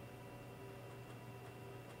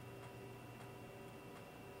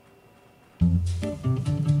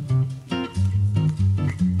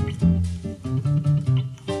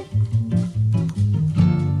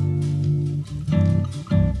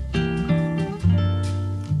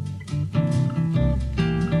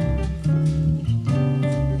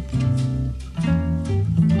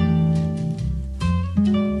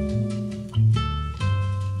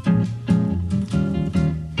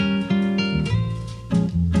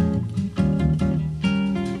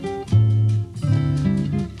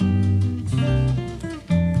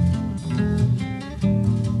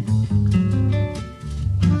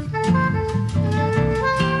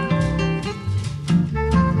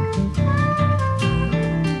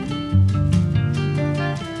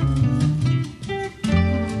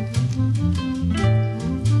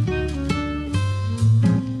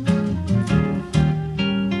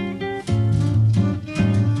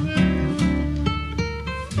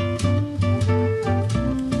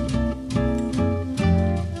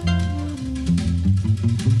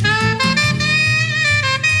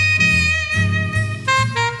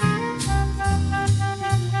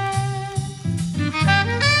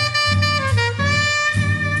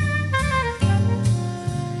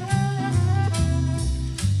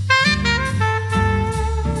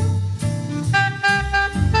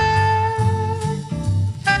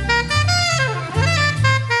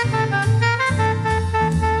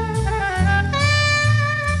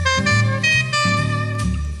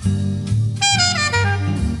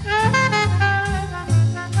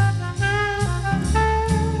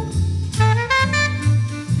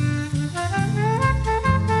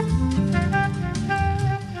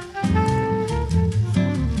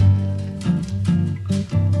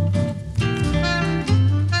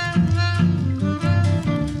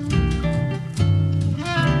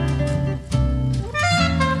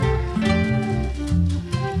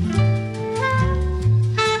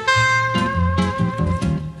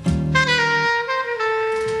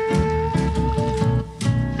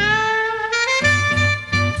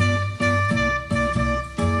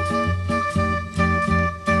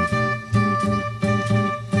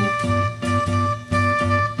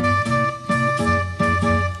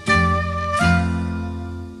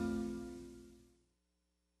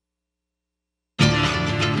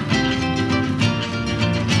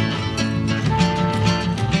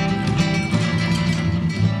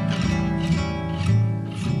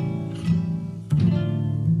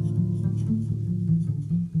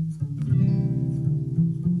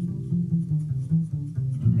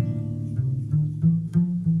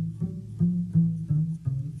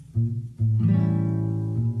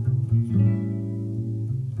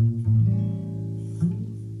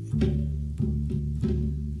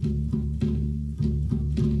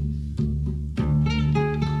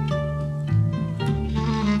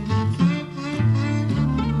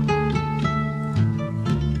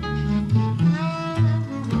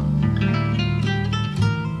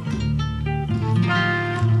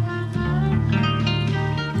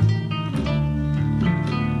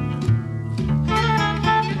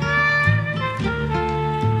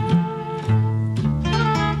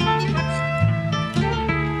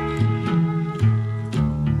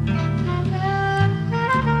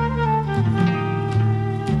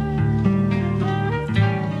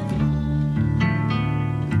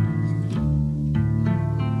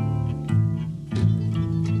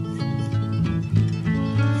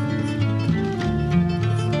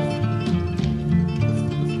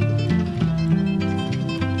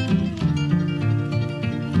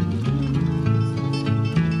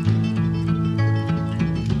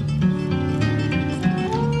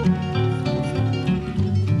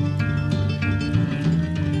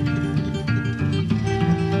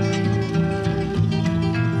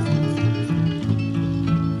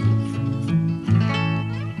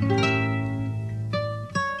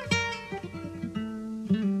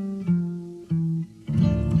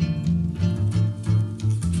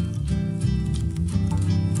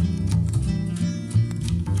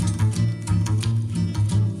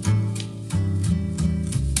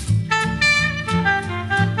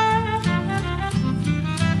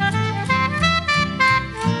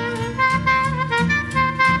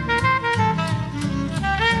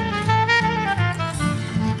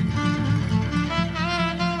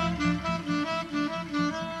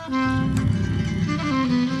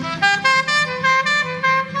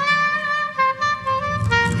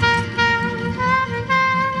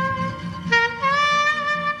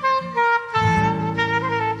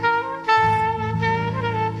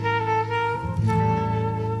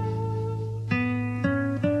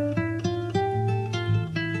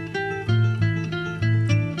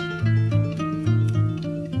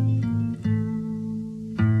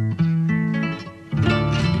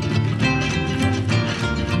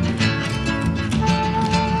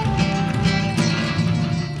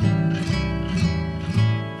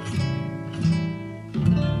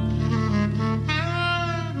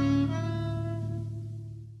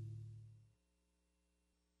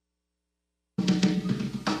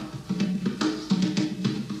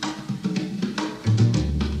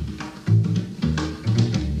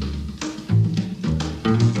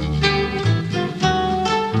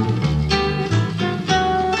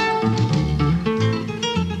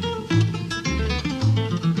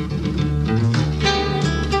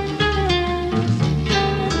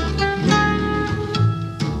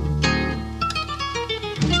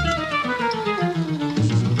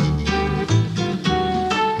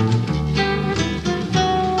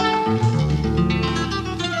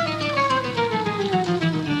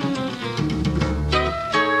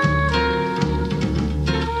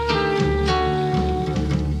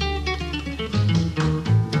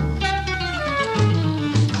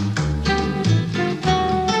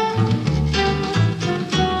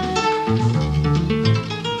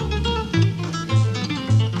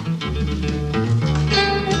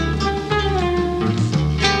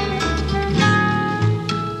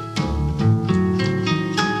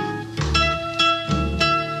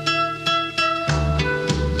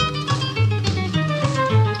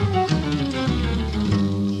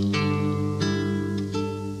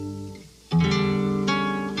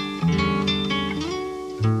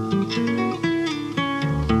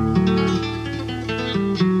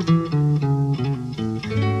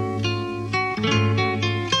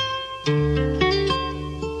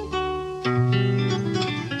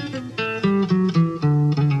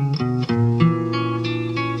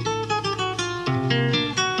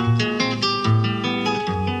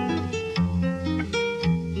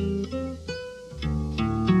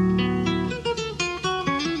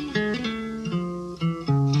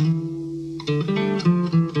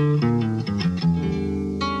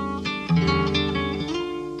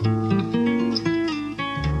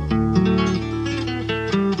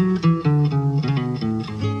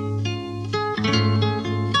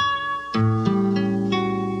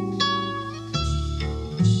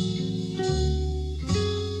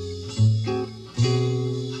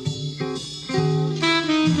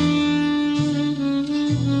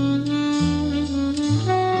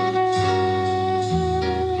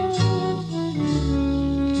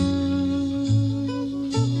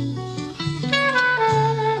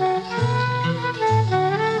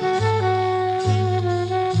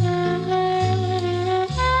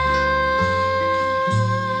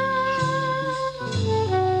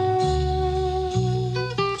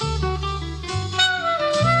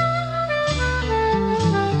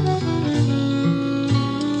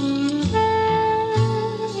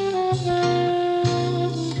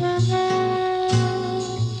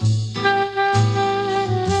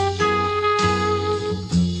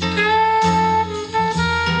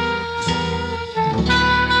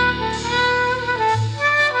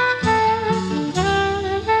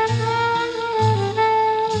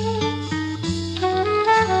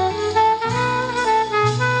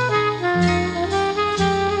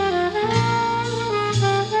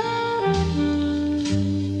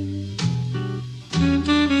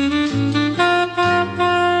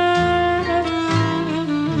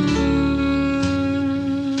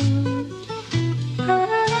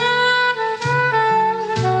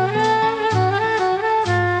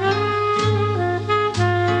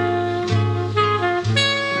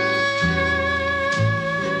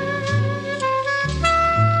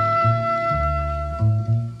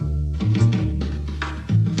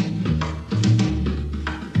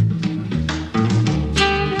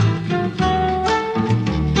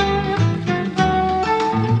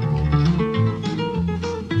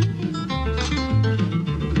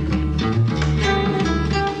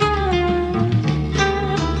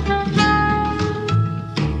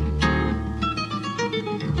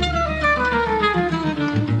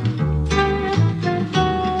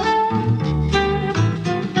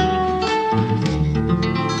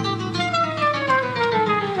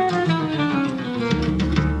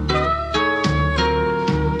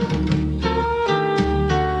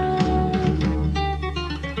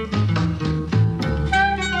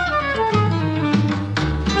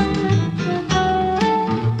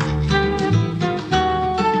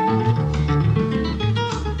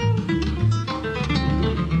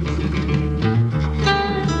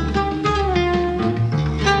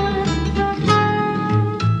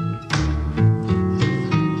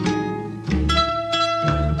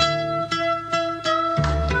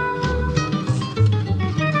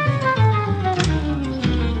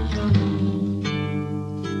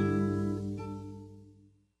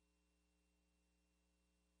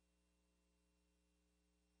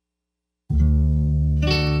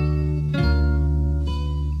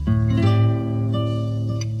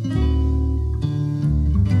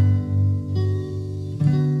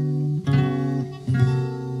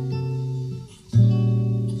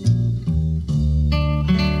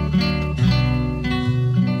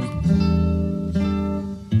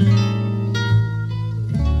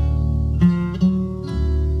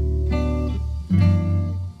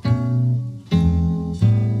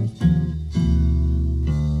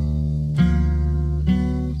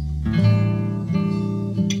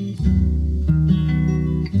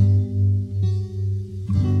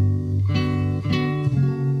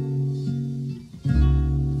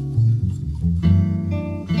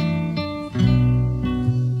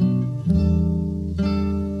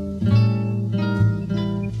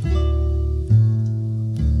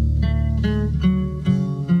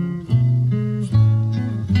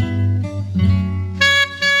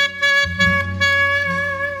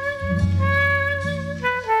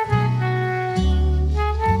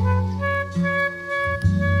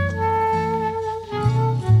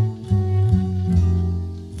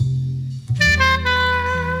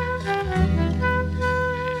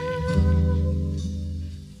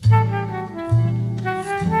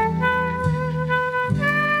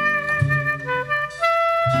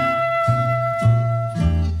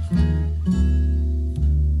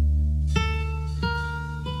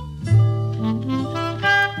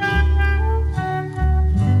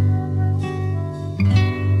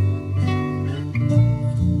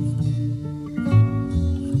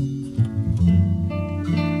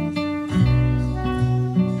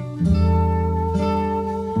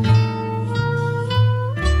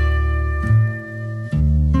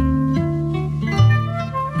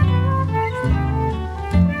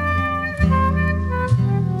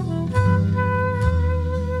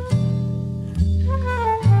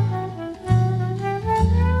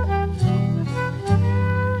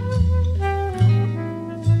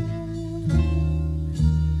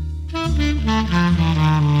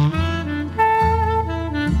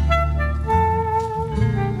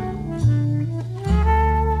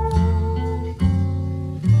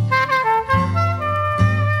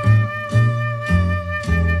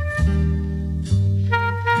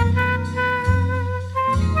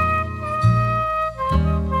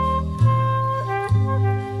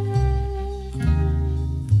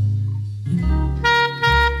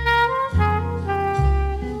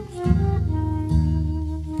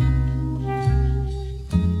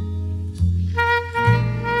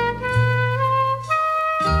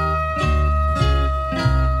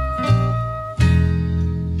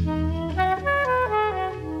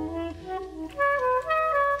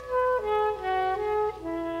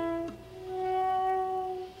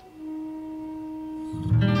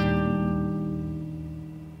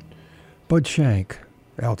 Bud Shank,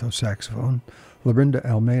 alto saxophone. Lorinda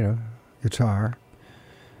Almeida, guitar.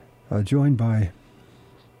 Joined by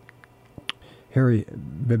Harry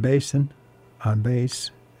Bebason on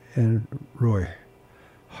bass and Roy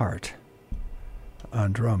Hart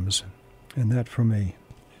on drums. And that from a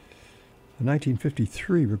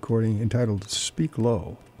 1953 recording entitled Speak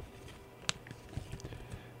Low.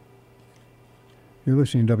 You're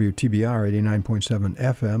listening to WTBR 89.7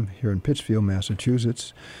 FM here in Pittsfield,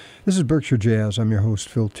 Massachusetts. This is Berkshire Jazz. I'm your host,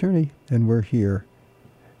 Phil Tierney, and we're here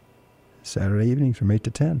Saturday evenings from 8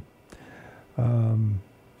 to 10.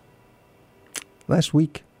 Last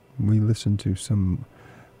week, we listened to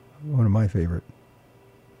one of my favorite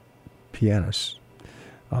pianists,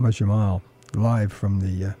 Ahmad Jamal, live from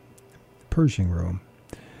the Pershing Room.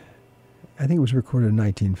 I think it was recorded in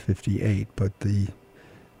 1958, but the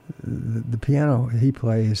piano he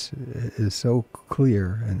plays is so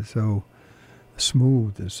clear and so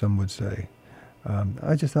smooth, as some would say.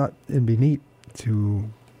 I just thought it'd be neat to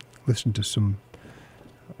listen to some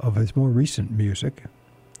of his more recent music.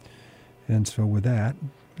 And so with that,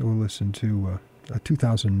 we'll listen to a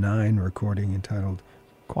 2009 recording entitled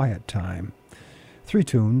Quiet Time. 3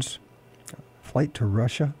 tunes: Flight to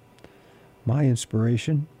Russia, My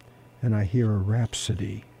Inspiration, and I Hear a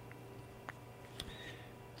Rhapsody.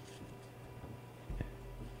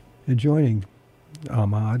 And joining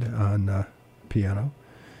Ahmad on piano,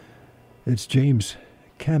 it's James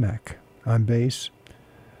Kamak on bass,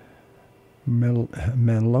 Manlo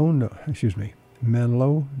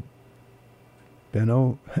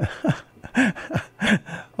Beno.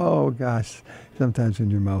 Oh gosh, sometimes when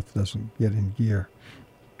your mouth doesn't get in gear.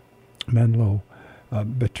 Manlo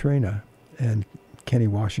Betrena and Kenny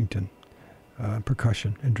Washington,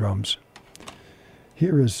 percussion and drums.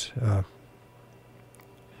 Here is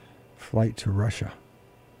Flight to Russia,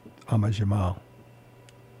 Ahmad Jamal.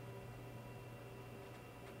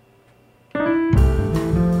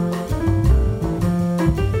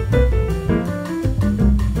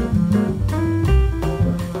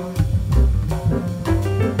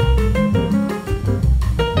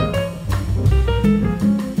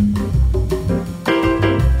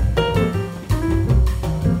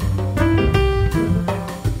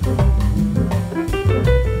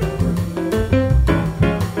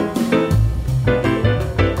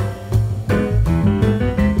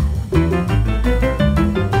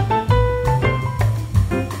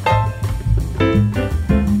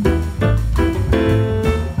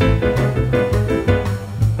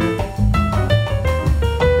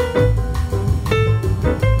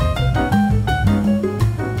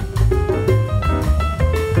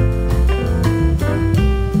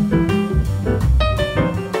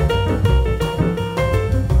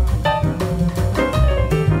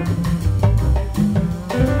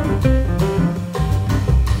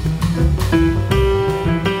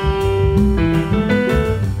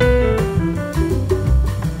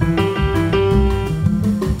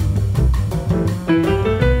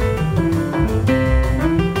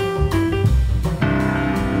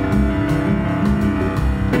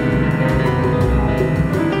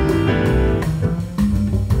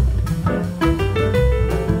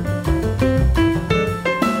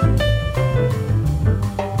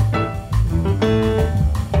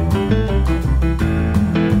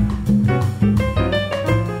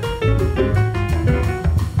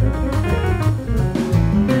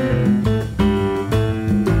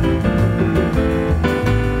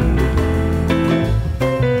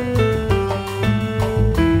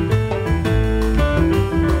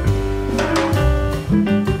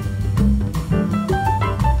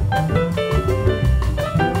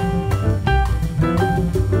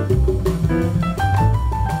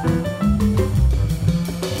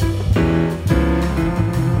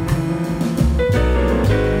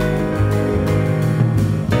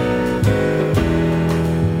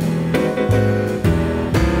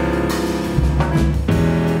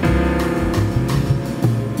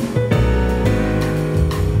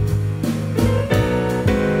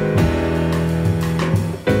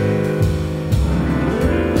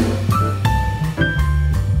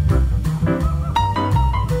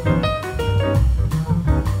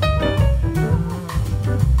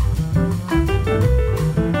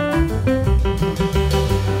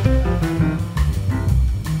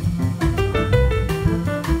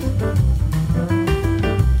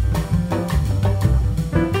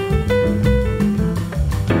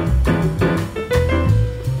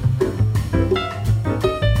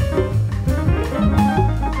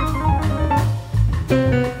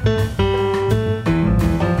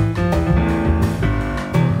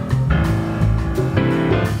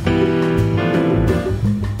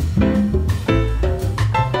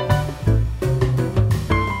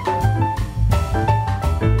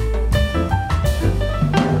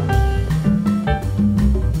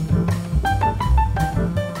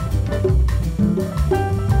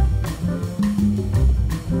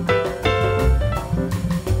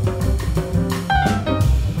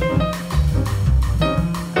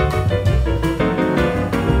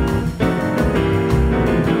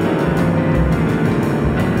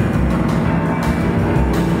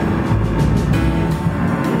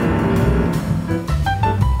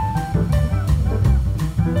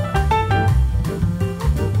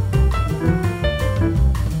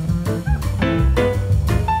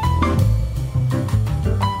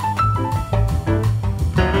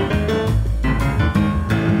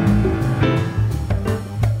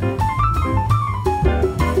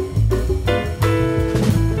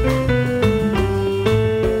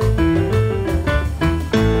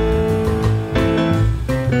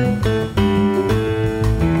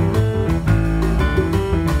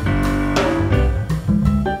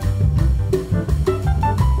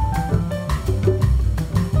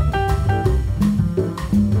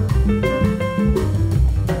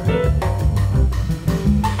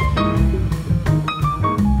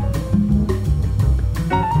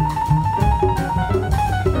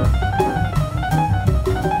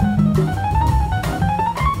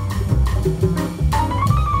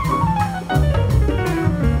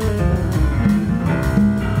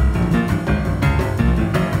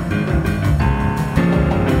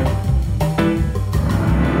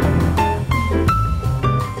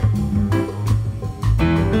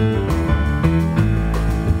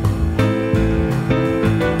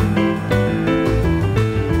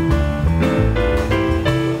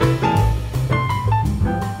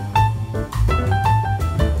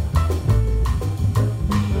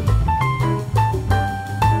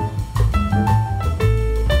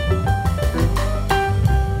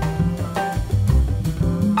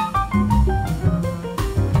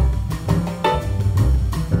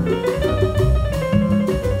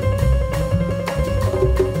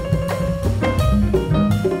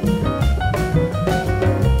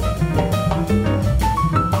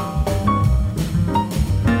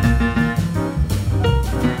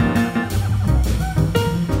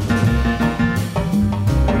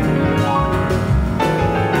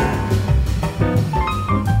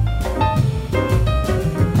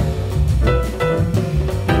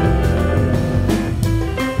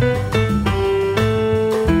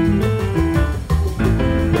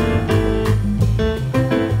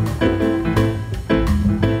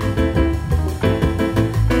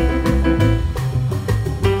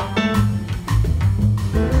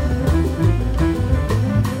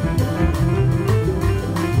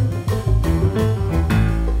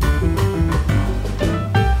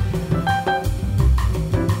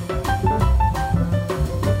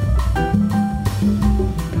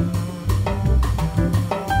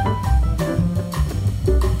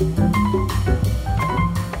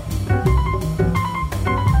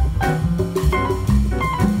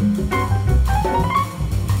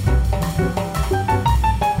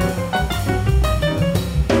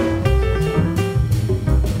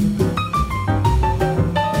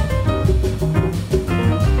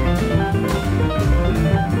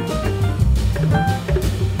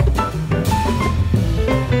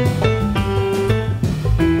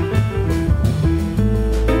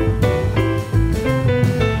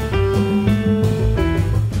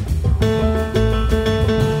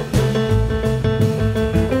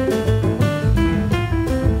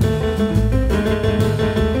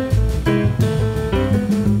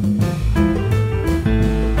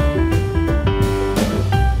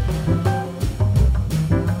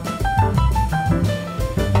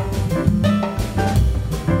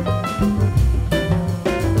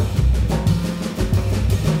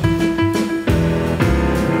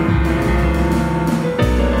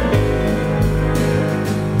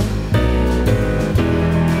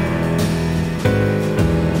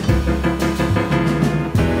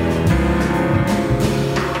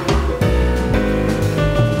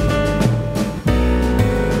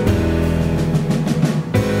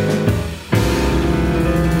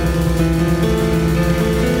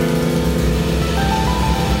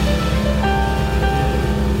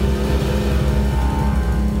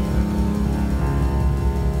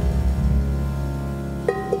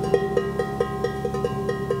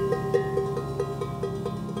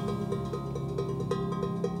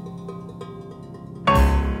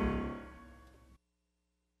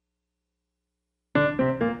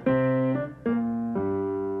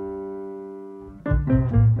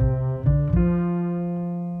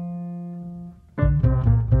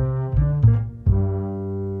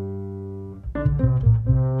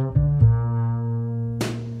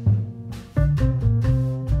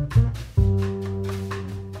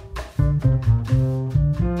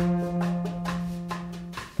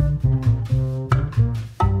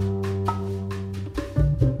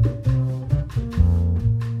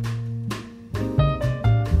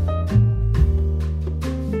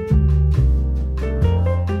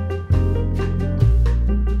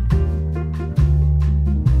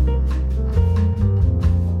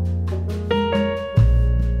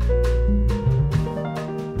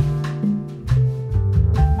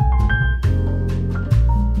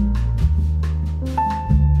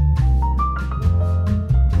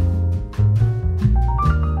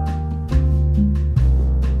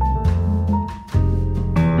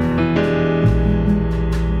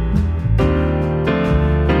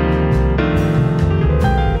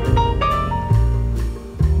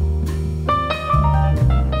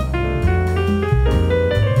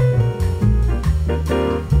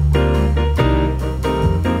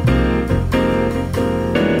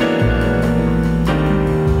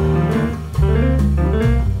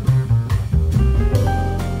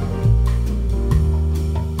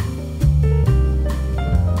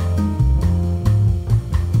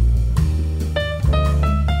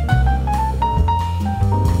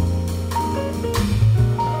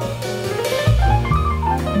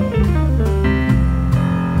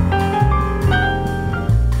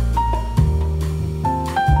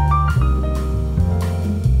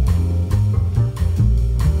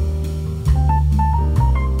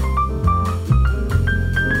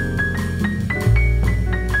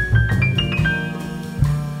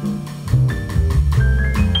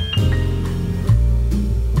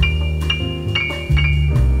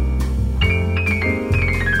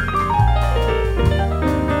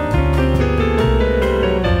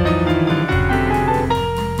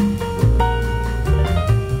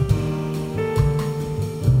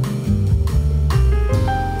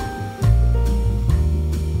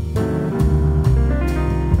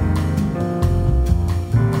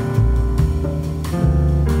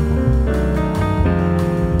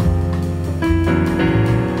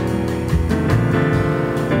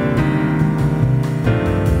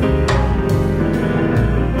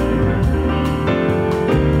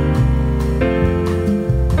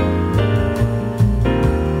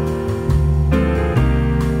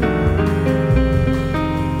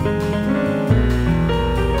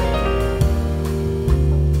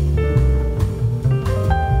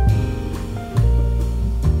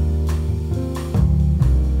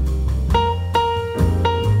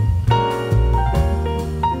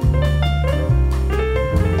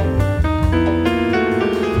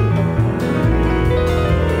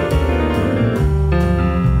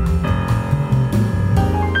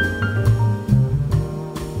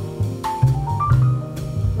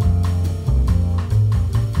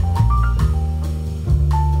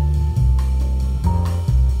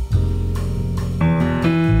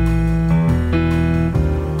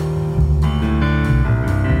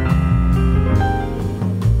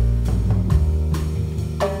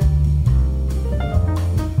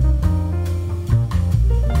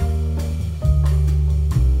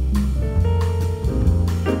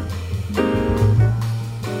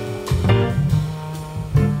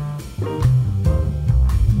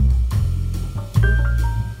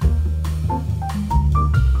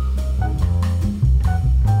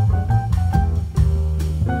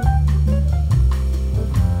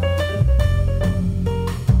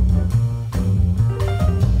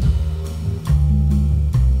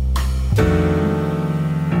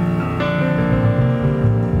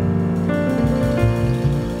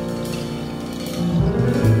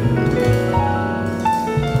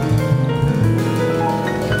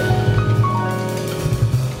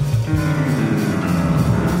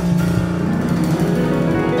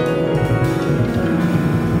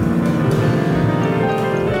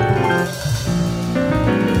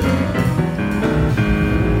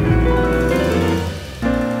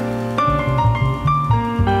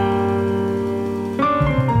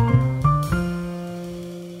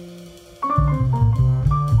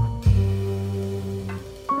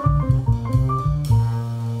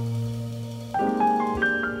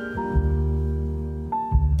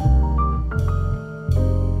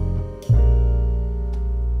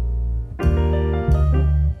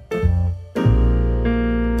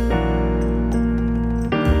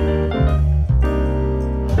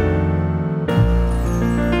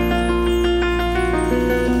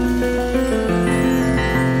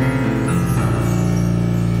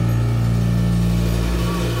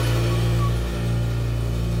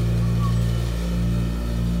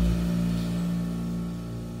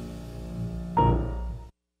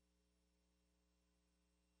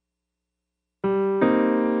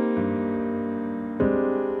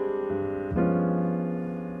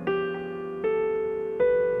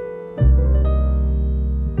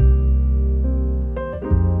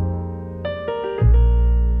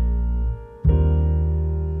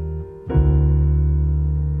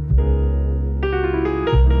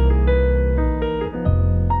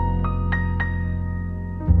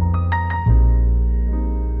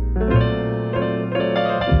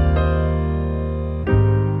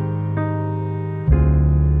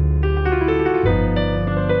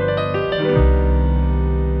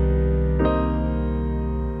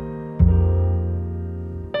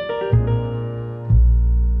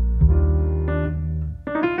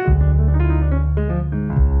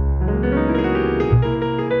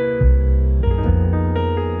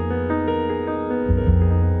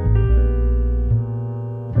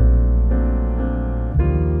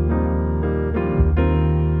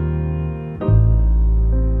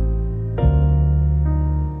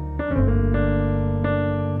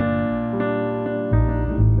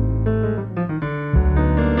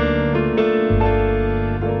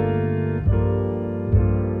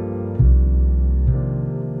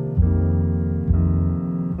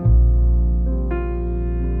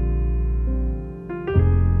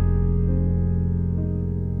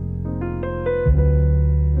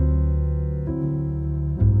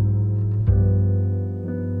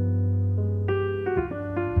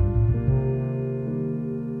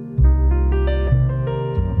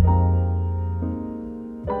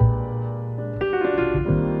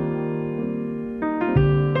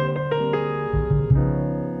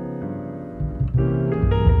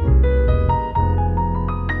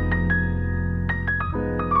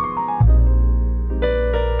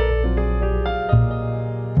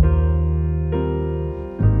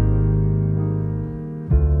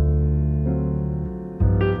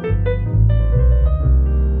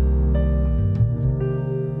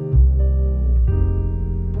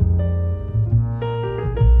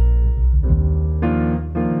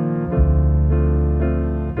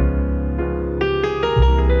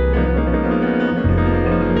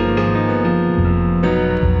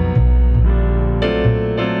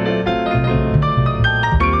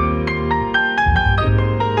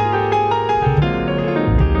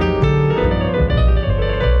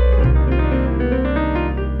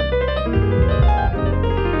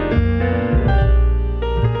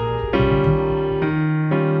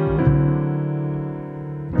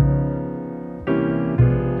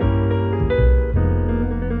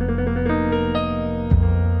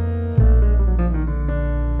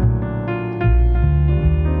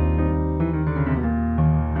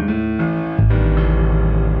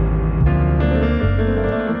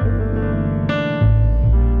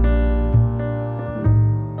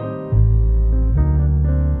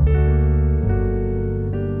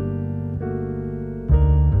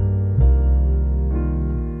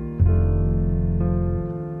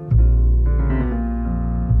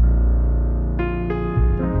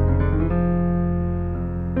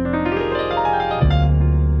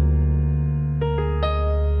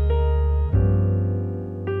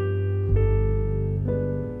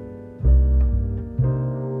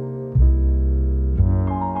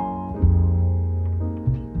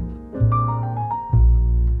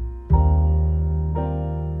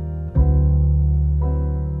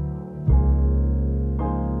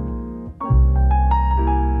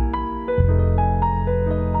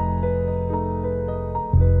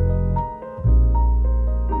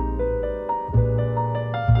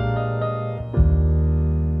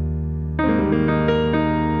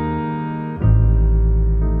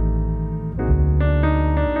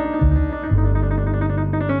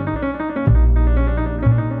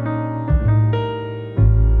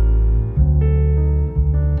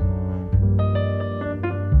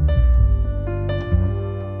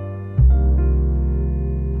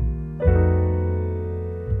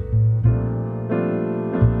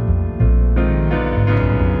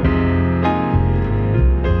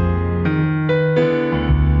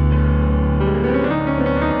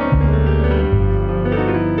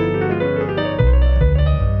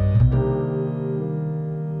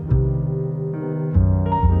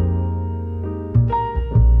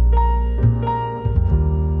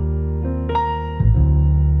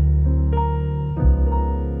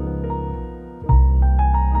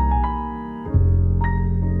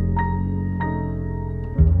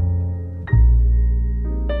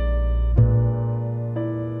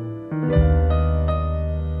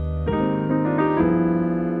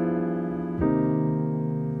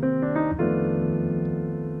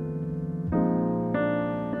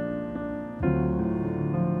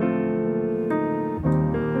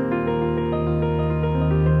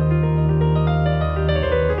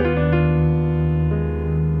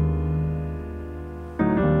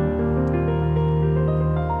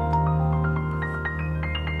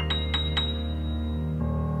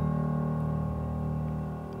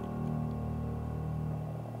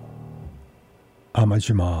 Ahmad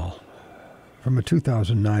Jamal from a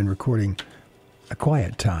 2009 recording, A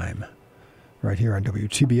Quiet Time, right here on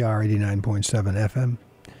WTBR 89.7 FM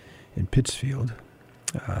in Pittsfield.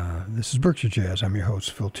 This is Berkshire Jazz. I'm your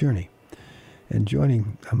host, Phil Tierney. And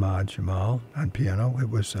joining Ahmad Jamal on piano,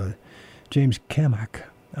 it was James Kamak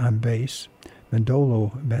on bass,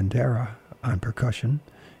 Mandolo Bandera on percussion,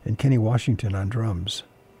 and Kenny Washington on drums.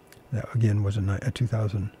 That, again, was a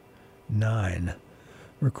 2009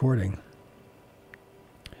 recording.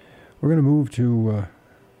 We're going to move to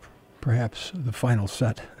perhaps the final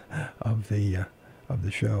set of the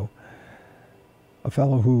show. A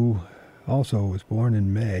fellow who also was born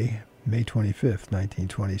in May 25th,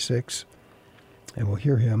 1926, and we'll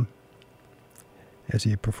hear him as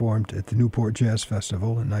he performed at the Newport Jazz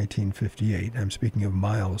Festival in 1958. I'm speaking of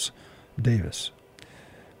Miles Davis.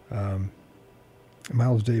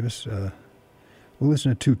 Miles Davis, we'll listen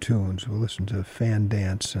to two tunes. We'll listen to Fan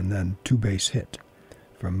Dance and then Two Bass Hit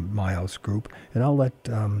from Miles' group. And I'll let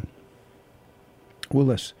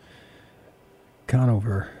Willis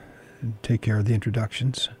Conover take care of the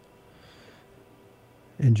introductions.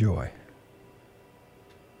 Enjoy.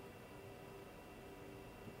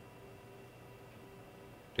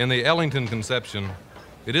 In the Ellington conception,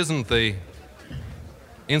 it isn't the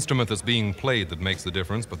instrument that's being played that makes the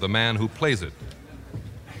difference, but the man who plays it.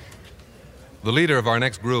 The leader of our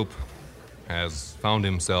next group has found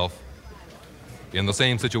himself in the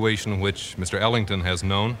same situation which Mr. Ellington has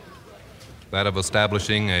known, that of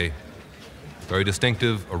establishing a very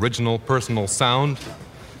distinctive, original, personal sound,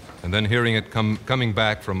 and then hearing it coming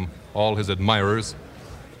back from all his admirers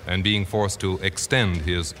and being forced to extend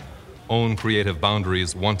his own creative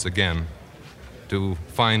boundaries once again to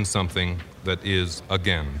find something that is,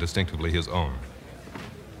 again, distinctively his own.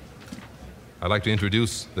 I'd like to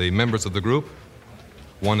introduce the members of the group,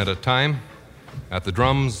 one at a time. At the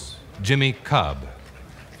drums, Jimmy Cobb.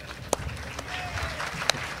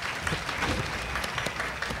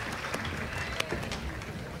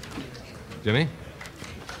 Jimmy?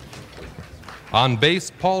 On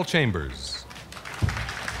bass, Paul Chambers.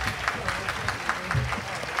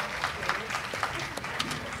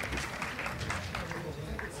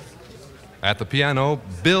 At the piano,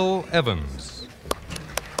 Bill Evans.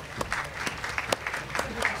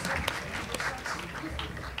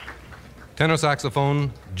 Tenor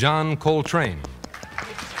saxophone, John Coltrane.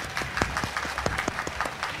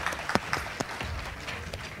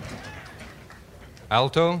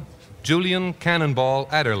 Alto, Julian Cannonball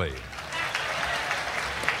Adderley.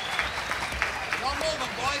 Don't move them,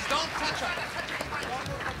 boys. Don't touch them.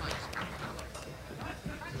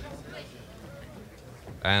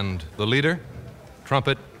 And the leader,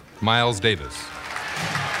 trumpet, Miles Davis.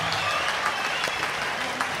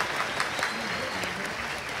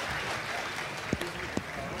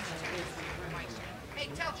 Hey,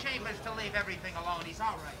 tell Chambers to leave everything alone. He's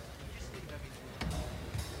all right. Just leave everything.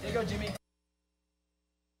 There you go, Jimmy.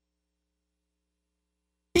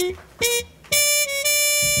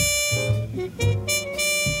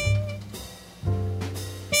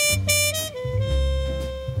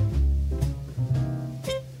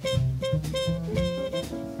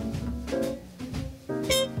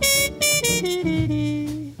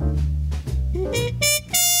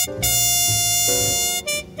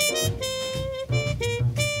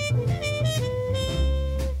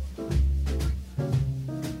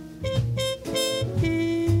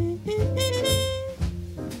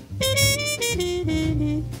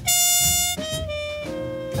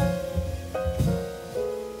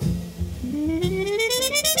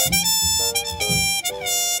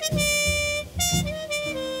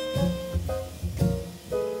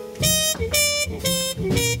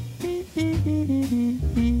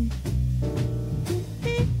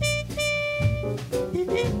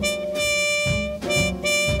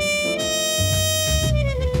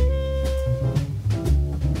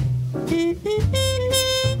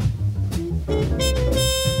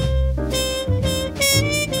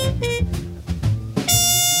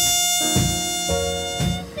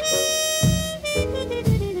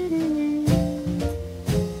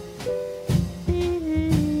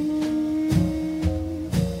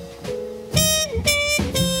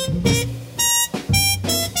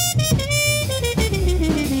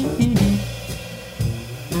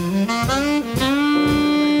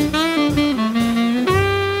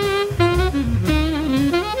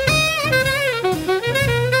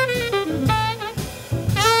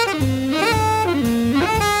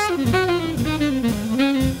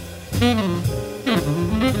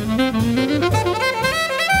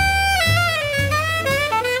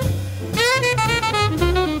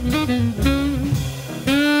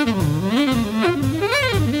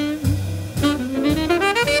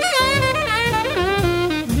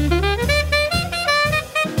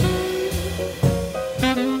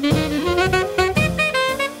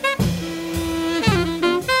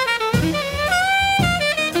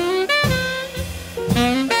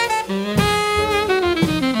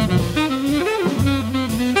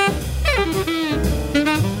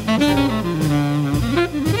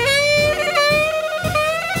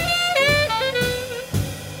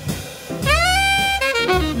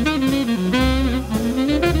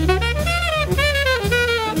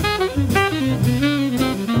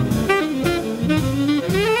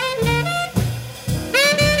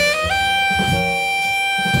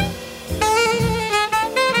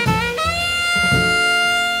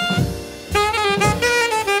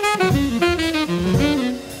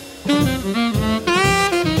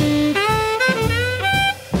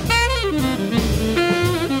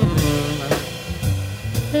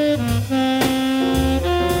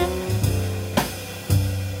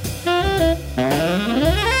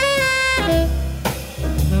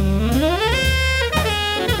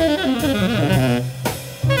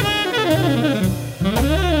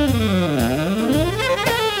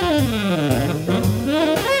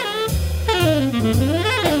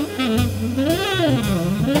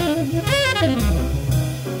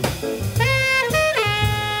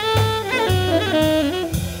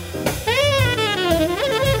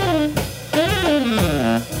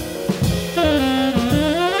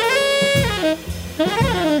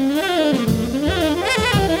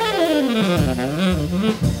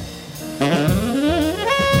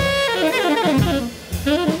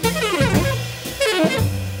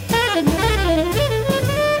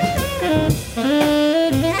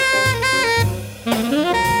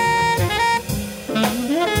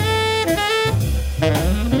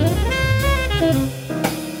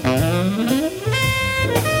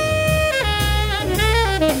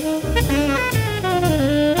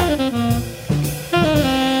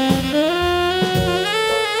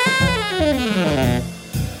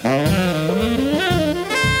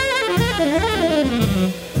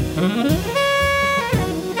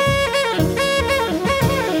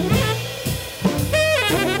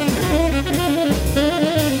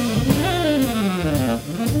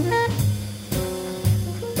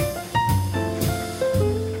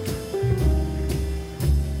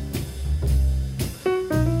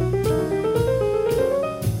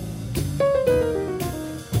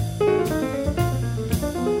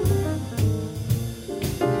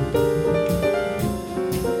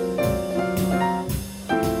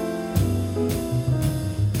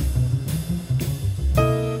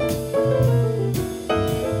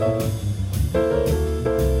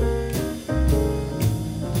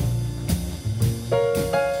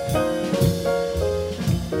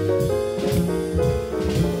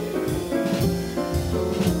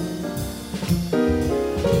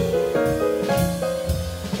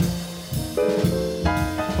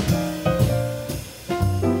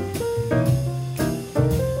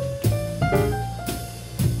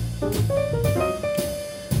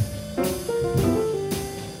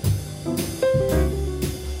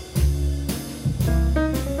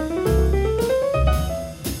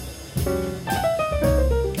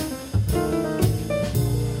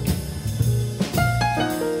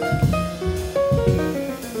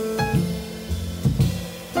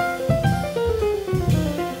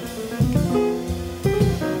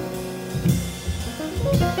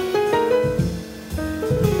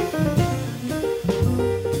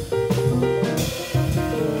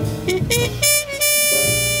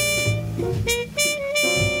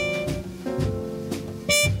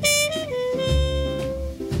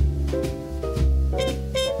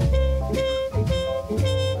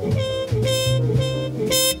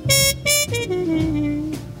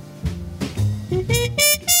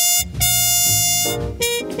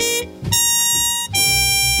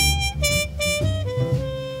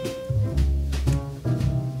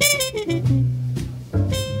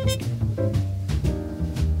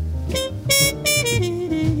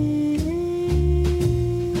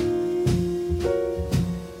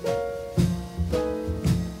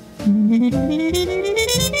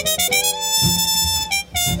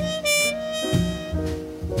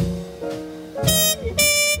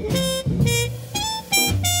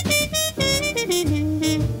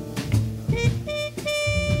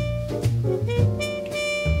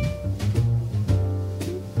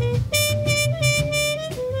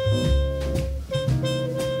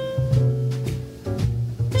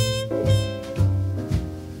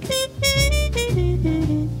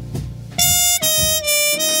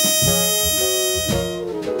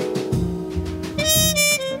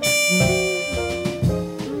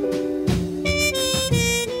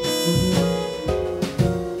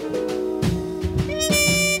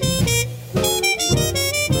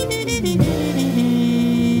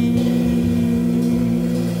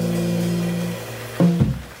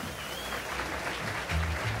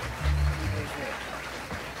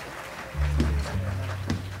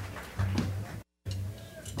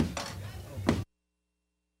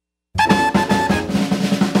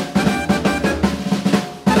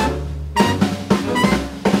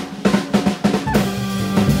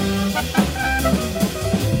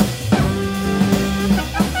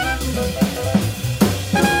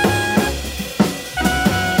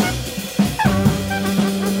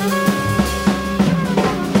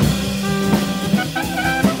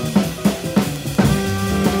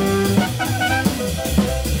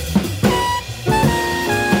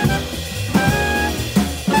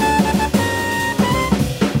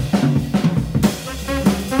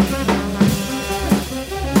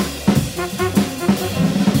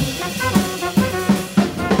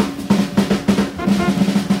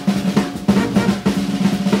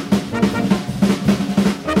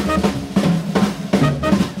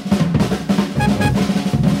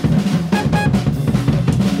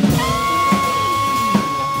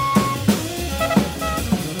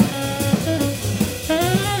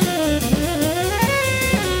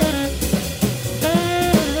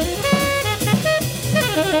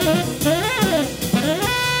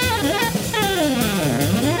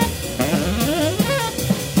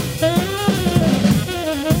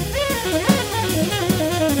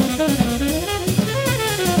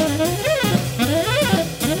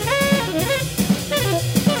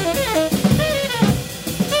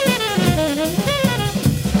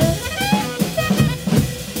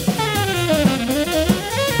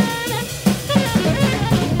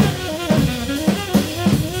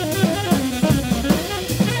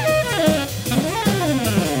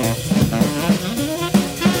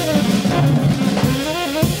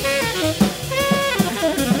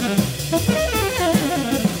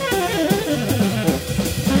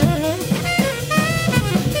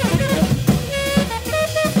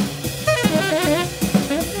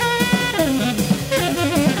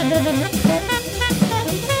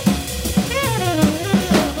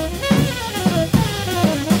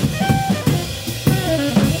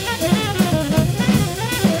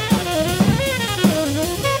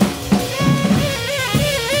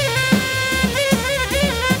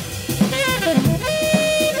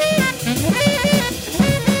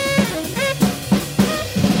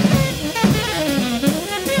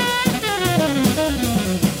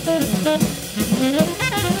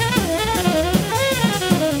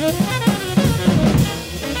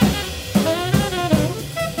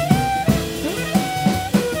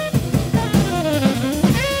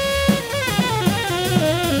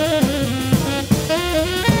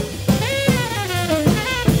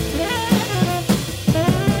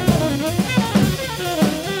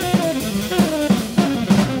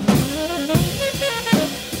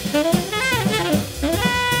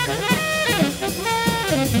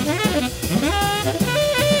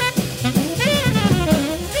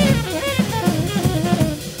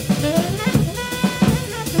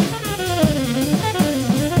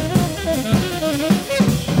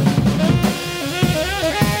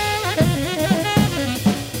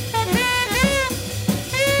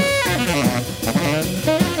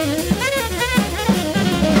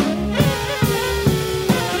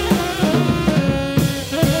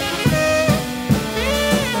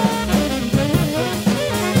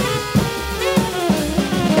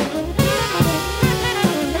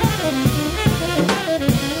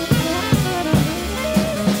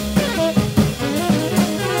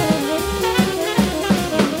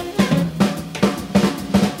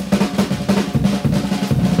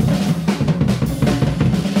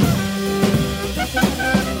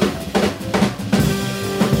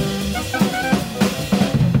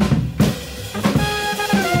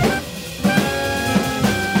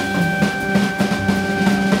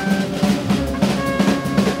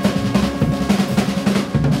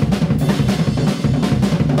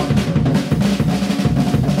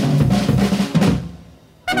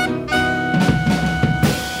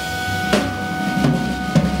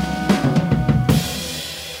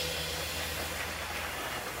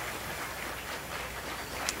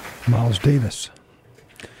 Miles Davis.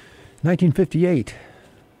 1958,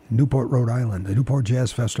 Newport, Rhode Island, the Newport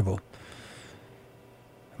Jazz Festival.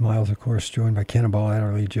 Miles, of course, joined by Cannonball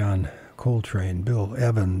Adderley, John Coltrane, Bill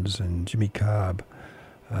Evans, and Jimmy Cobb.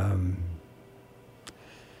 All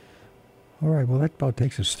right, well, that about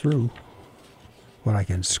takes us through what I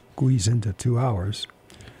can squeeze into 2 hours.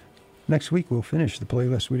 Next week, we'll finish the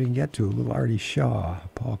playlist we didn't get to. A little Artie Shaw,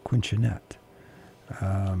 Paul Quincinette.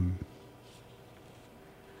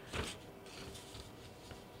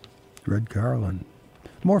 Red Garland.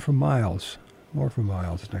 More from Miles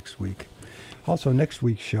next week. Also, next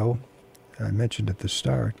week's show, I mentioned at the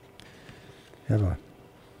start, have a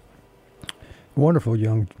wonderful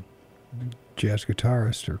young jazz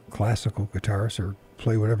guitarist or classical guitarist or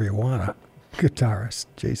play whatever you want, guitarist,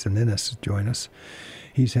 Jason Innes, join us.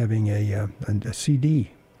 He's having a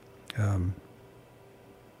CD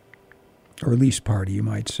release party, you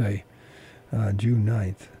might say, June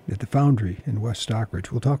 9th at the Foundry in West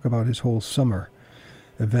Stockbridge. We'll talk about his whole summer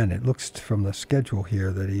event. It looks from the schedule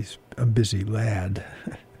here that he's a busy lad.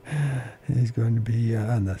 He's going to be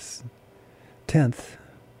on the 10th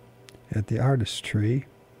at the Artist Tree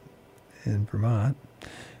in Vermont.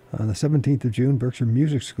 On the 17th of June, Berkshire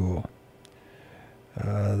Music School.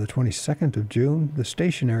 The 22nd of June, the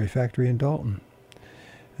Stationery Factory in Dalton.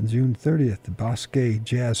 And June 30th, the Bosque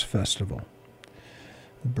Jazz Festival.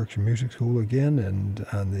 The Berkshire Music School again, and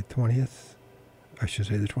on the 20th, I should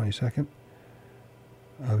say the 22nd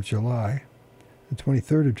of July, the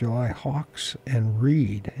 23rd of July, Hawks and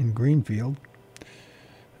Reed in Greenfield.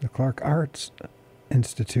 The Clark Arts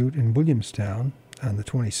Institute in Williamstown on the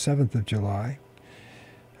 27th of July.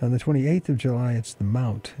 On the 28th of July, it's the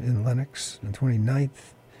Mount in Lenox. On the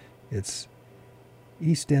 29th, it's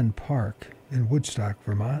East End Park in Woodstock,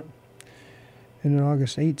 Vermont. And on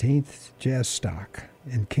August 18th, Jazz Stock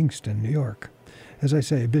in Kingston, New York. As I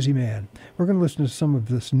say, a busy man. We're going to listen to some of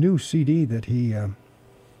this new CD that he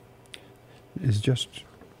is just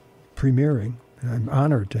premiering. I'm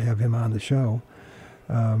honored to have him on the show.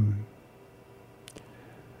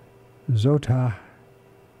 Zota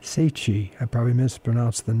Seichi. I probably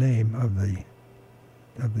mispronounced the name of the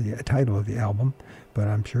title of the album, but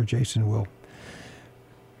I'm sure Jason will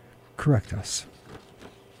correct us.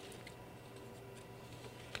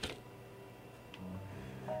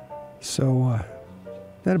 So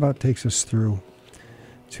that about takes us through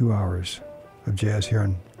 2 hours of jazz here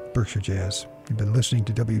on Berkshire Jazz. You've been listening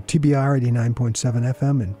to WTBR 89.7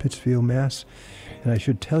 FM in Pittsfield, Mass. And I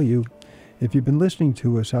should tell you, if you've been listening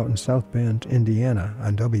to us out in South Bend, Indiana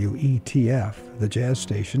on WETF, the jazz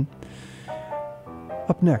station,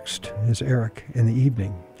 up next is Eric in the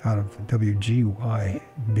Evening out of WGYBH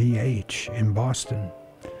in Boston.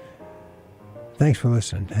 Thanks for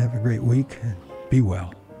listening. Have a great week and be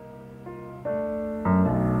well.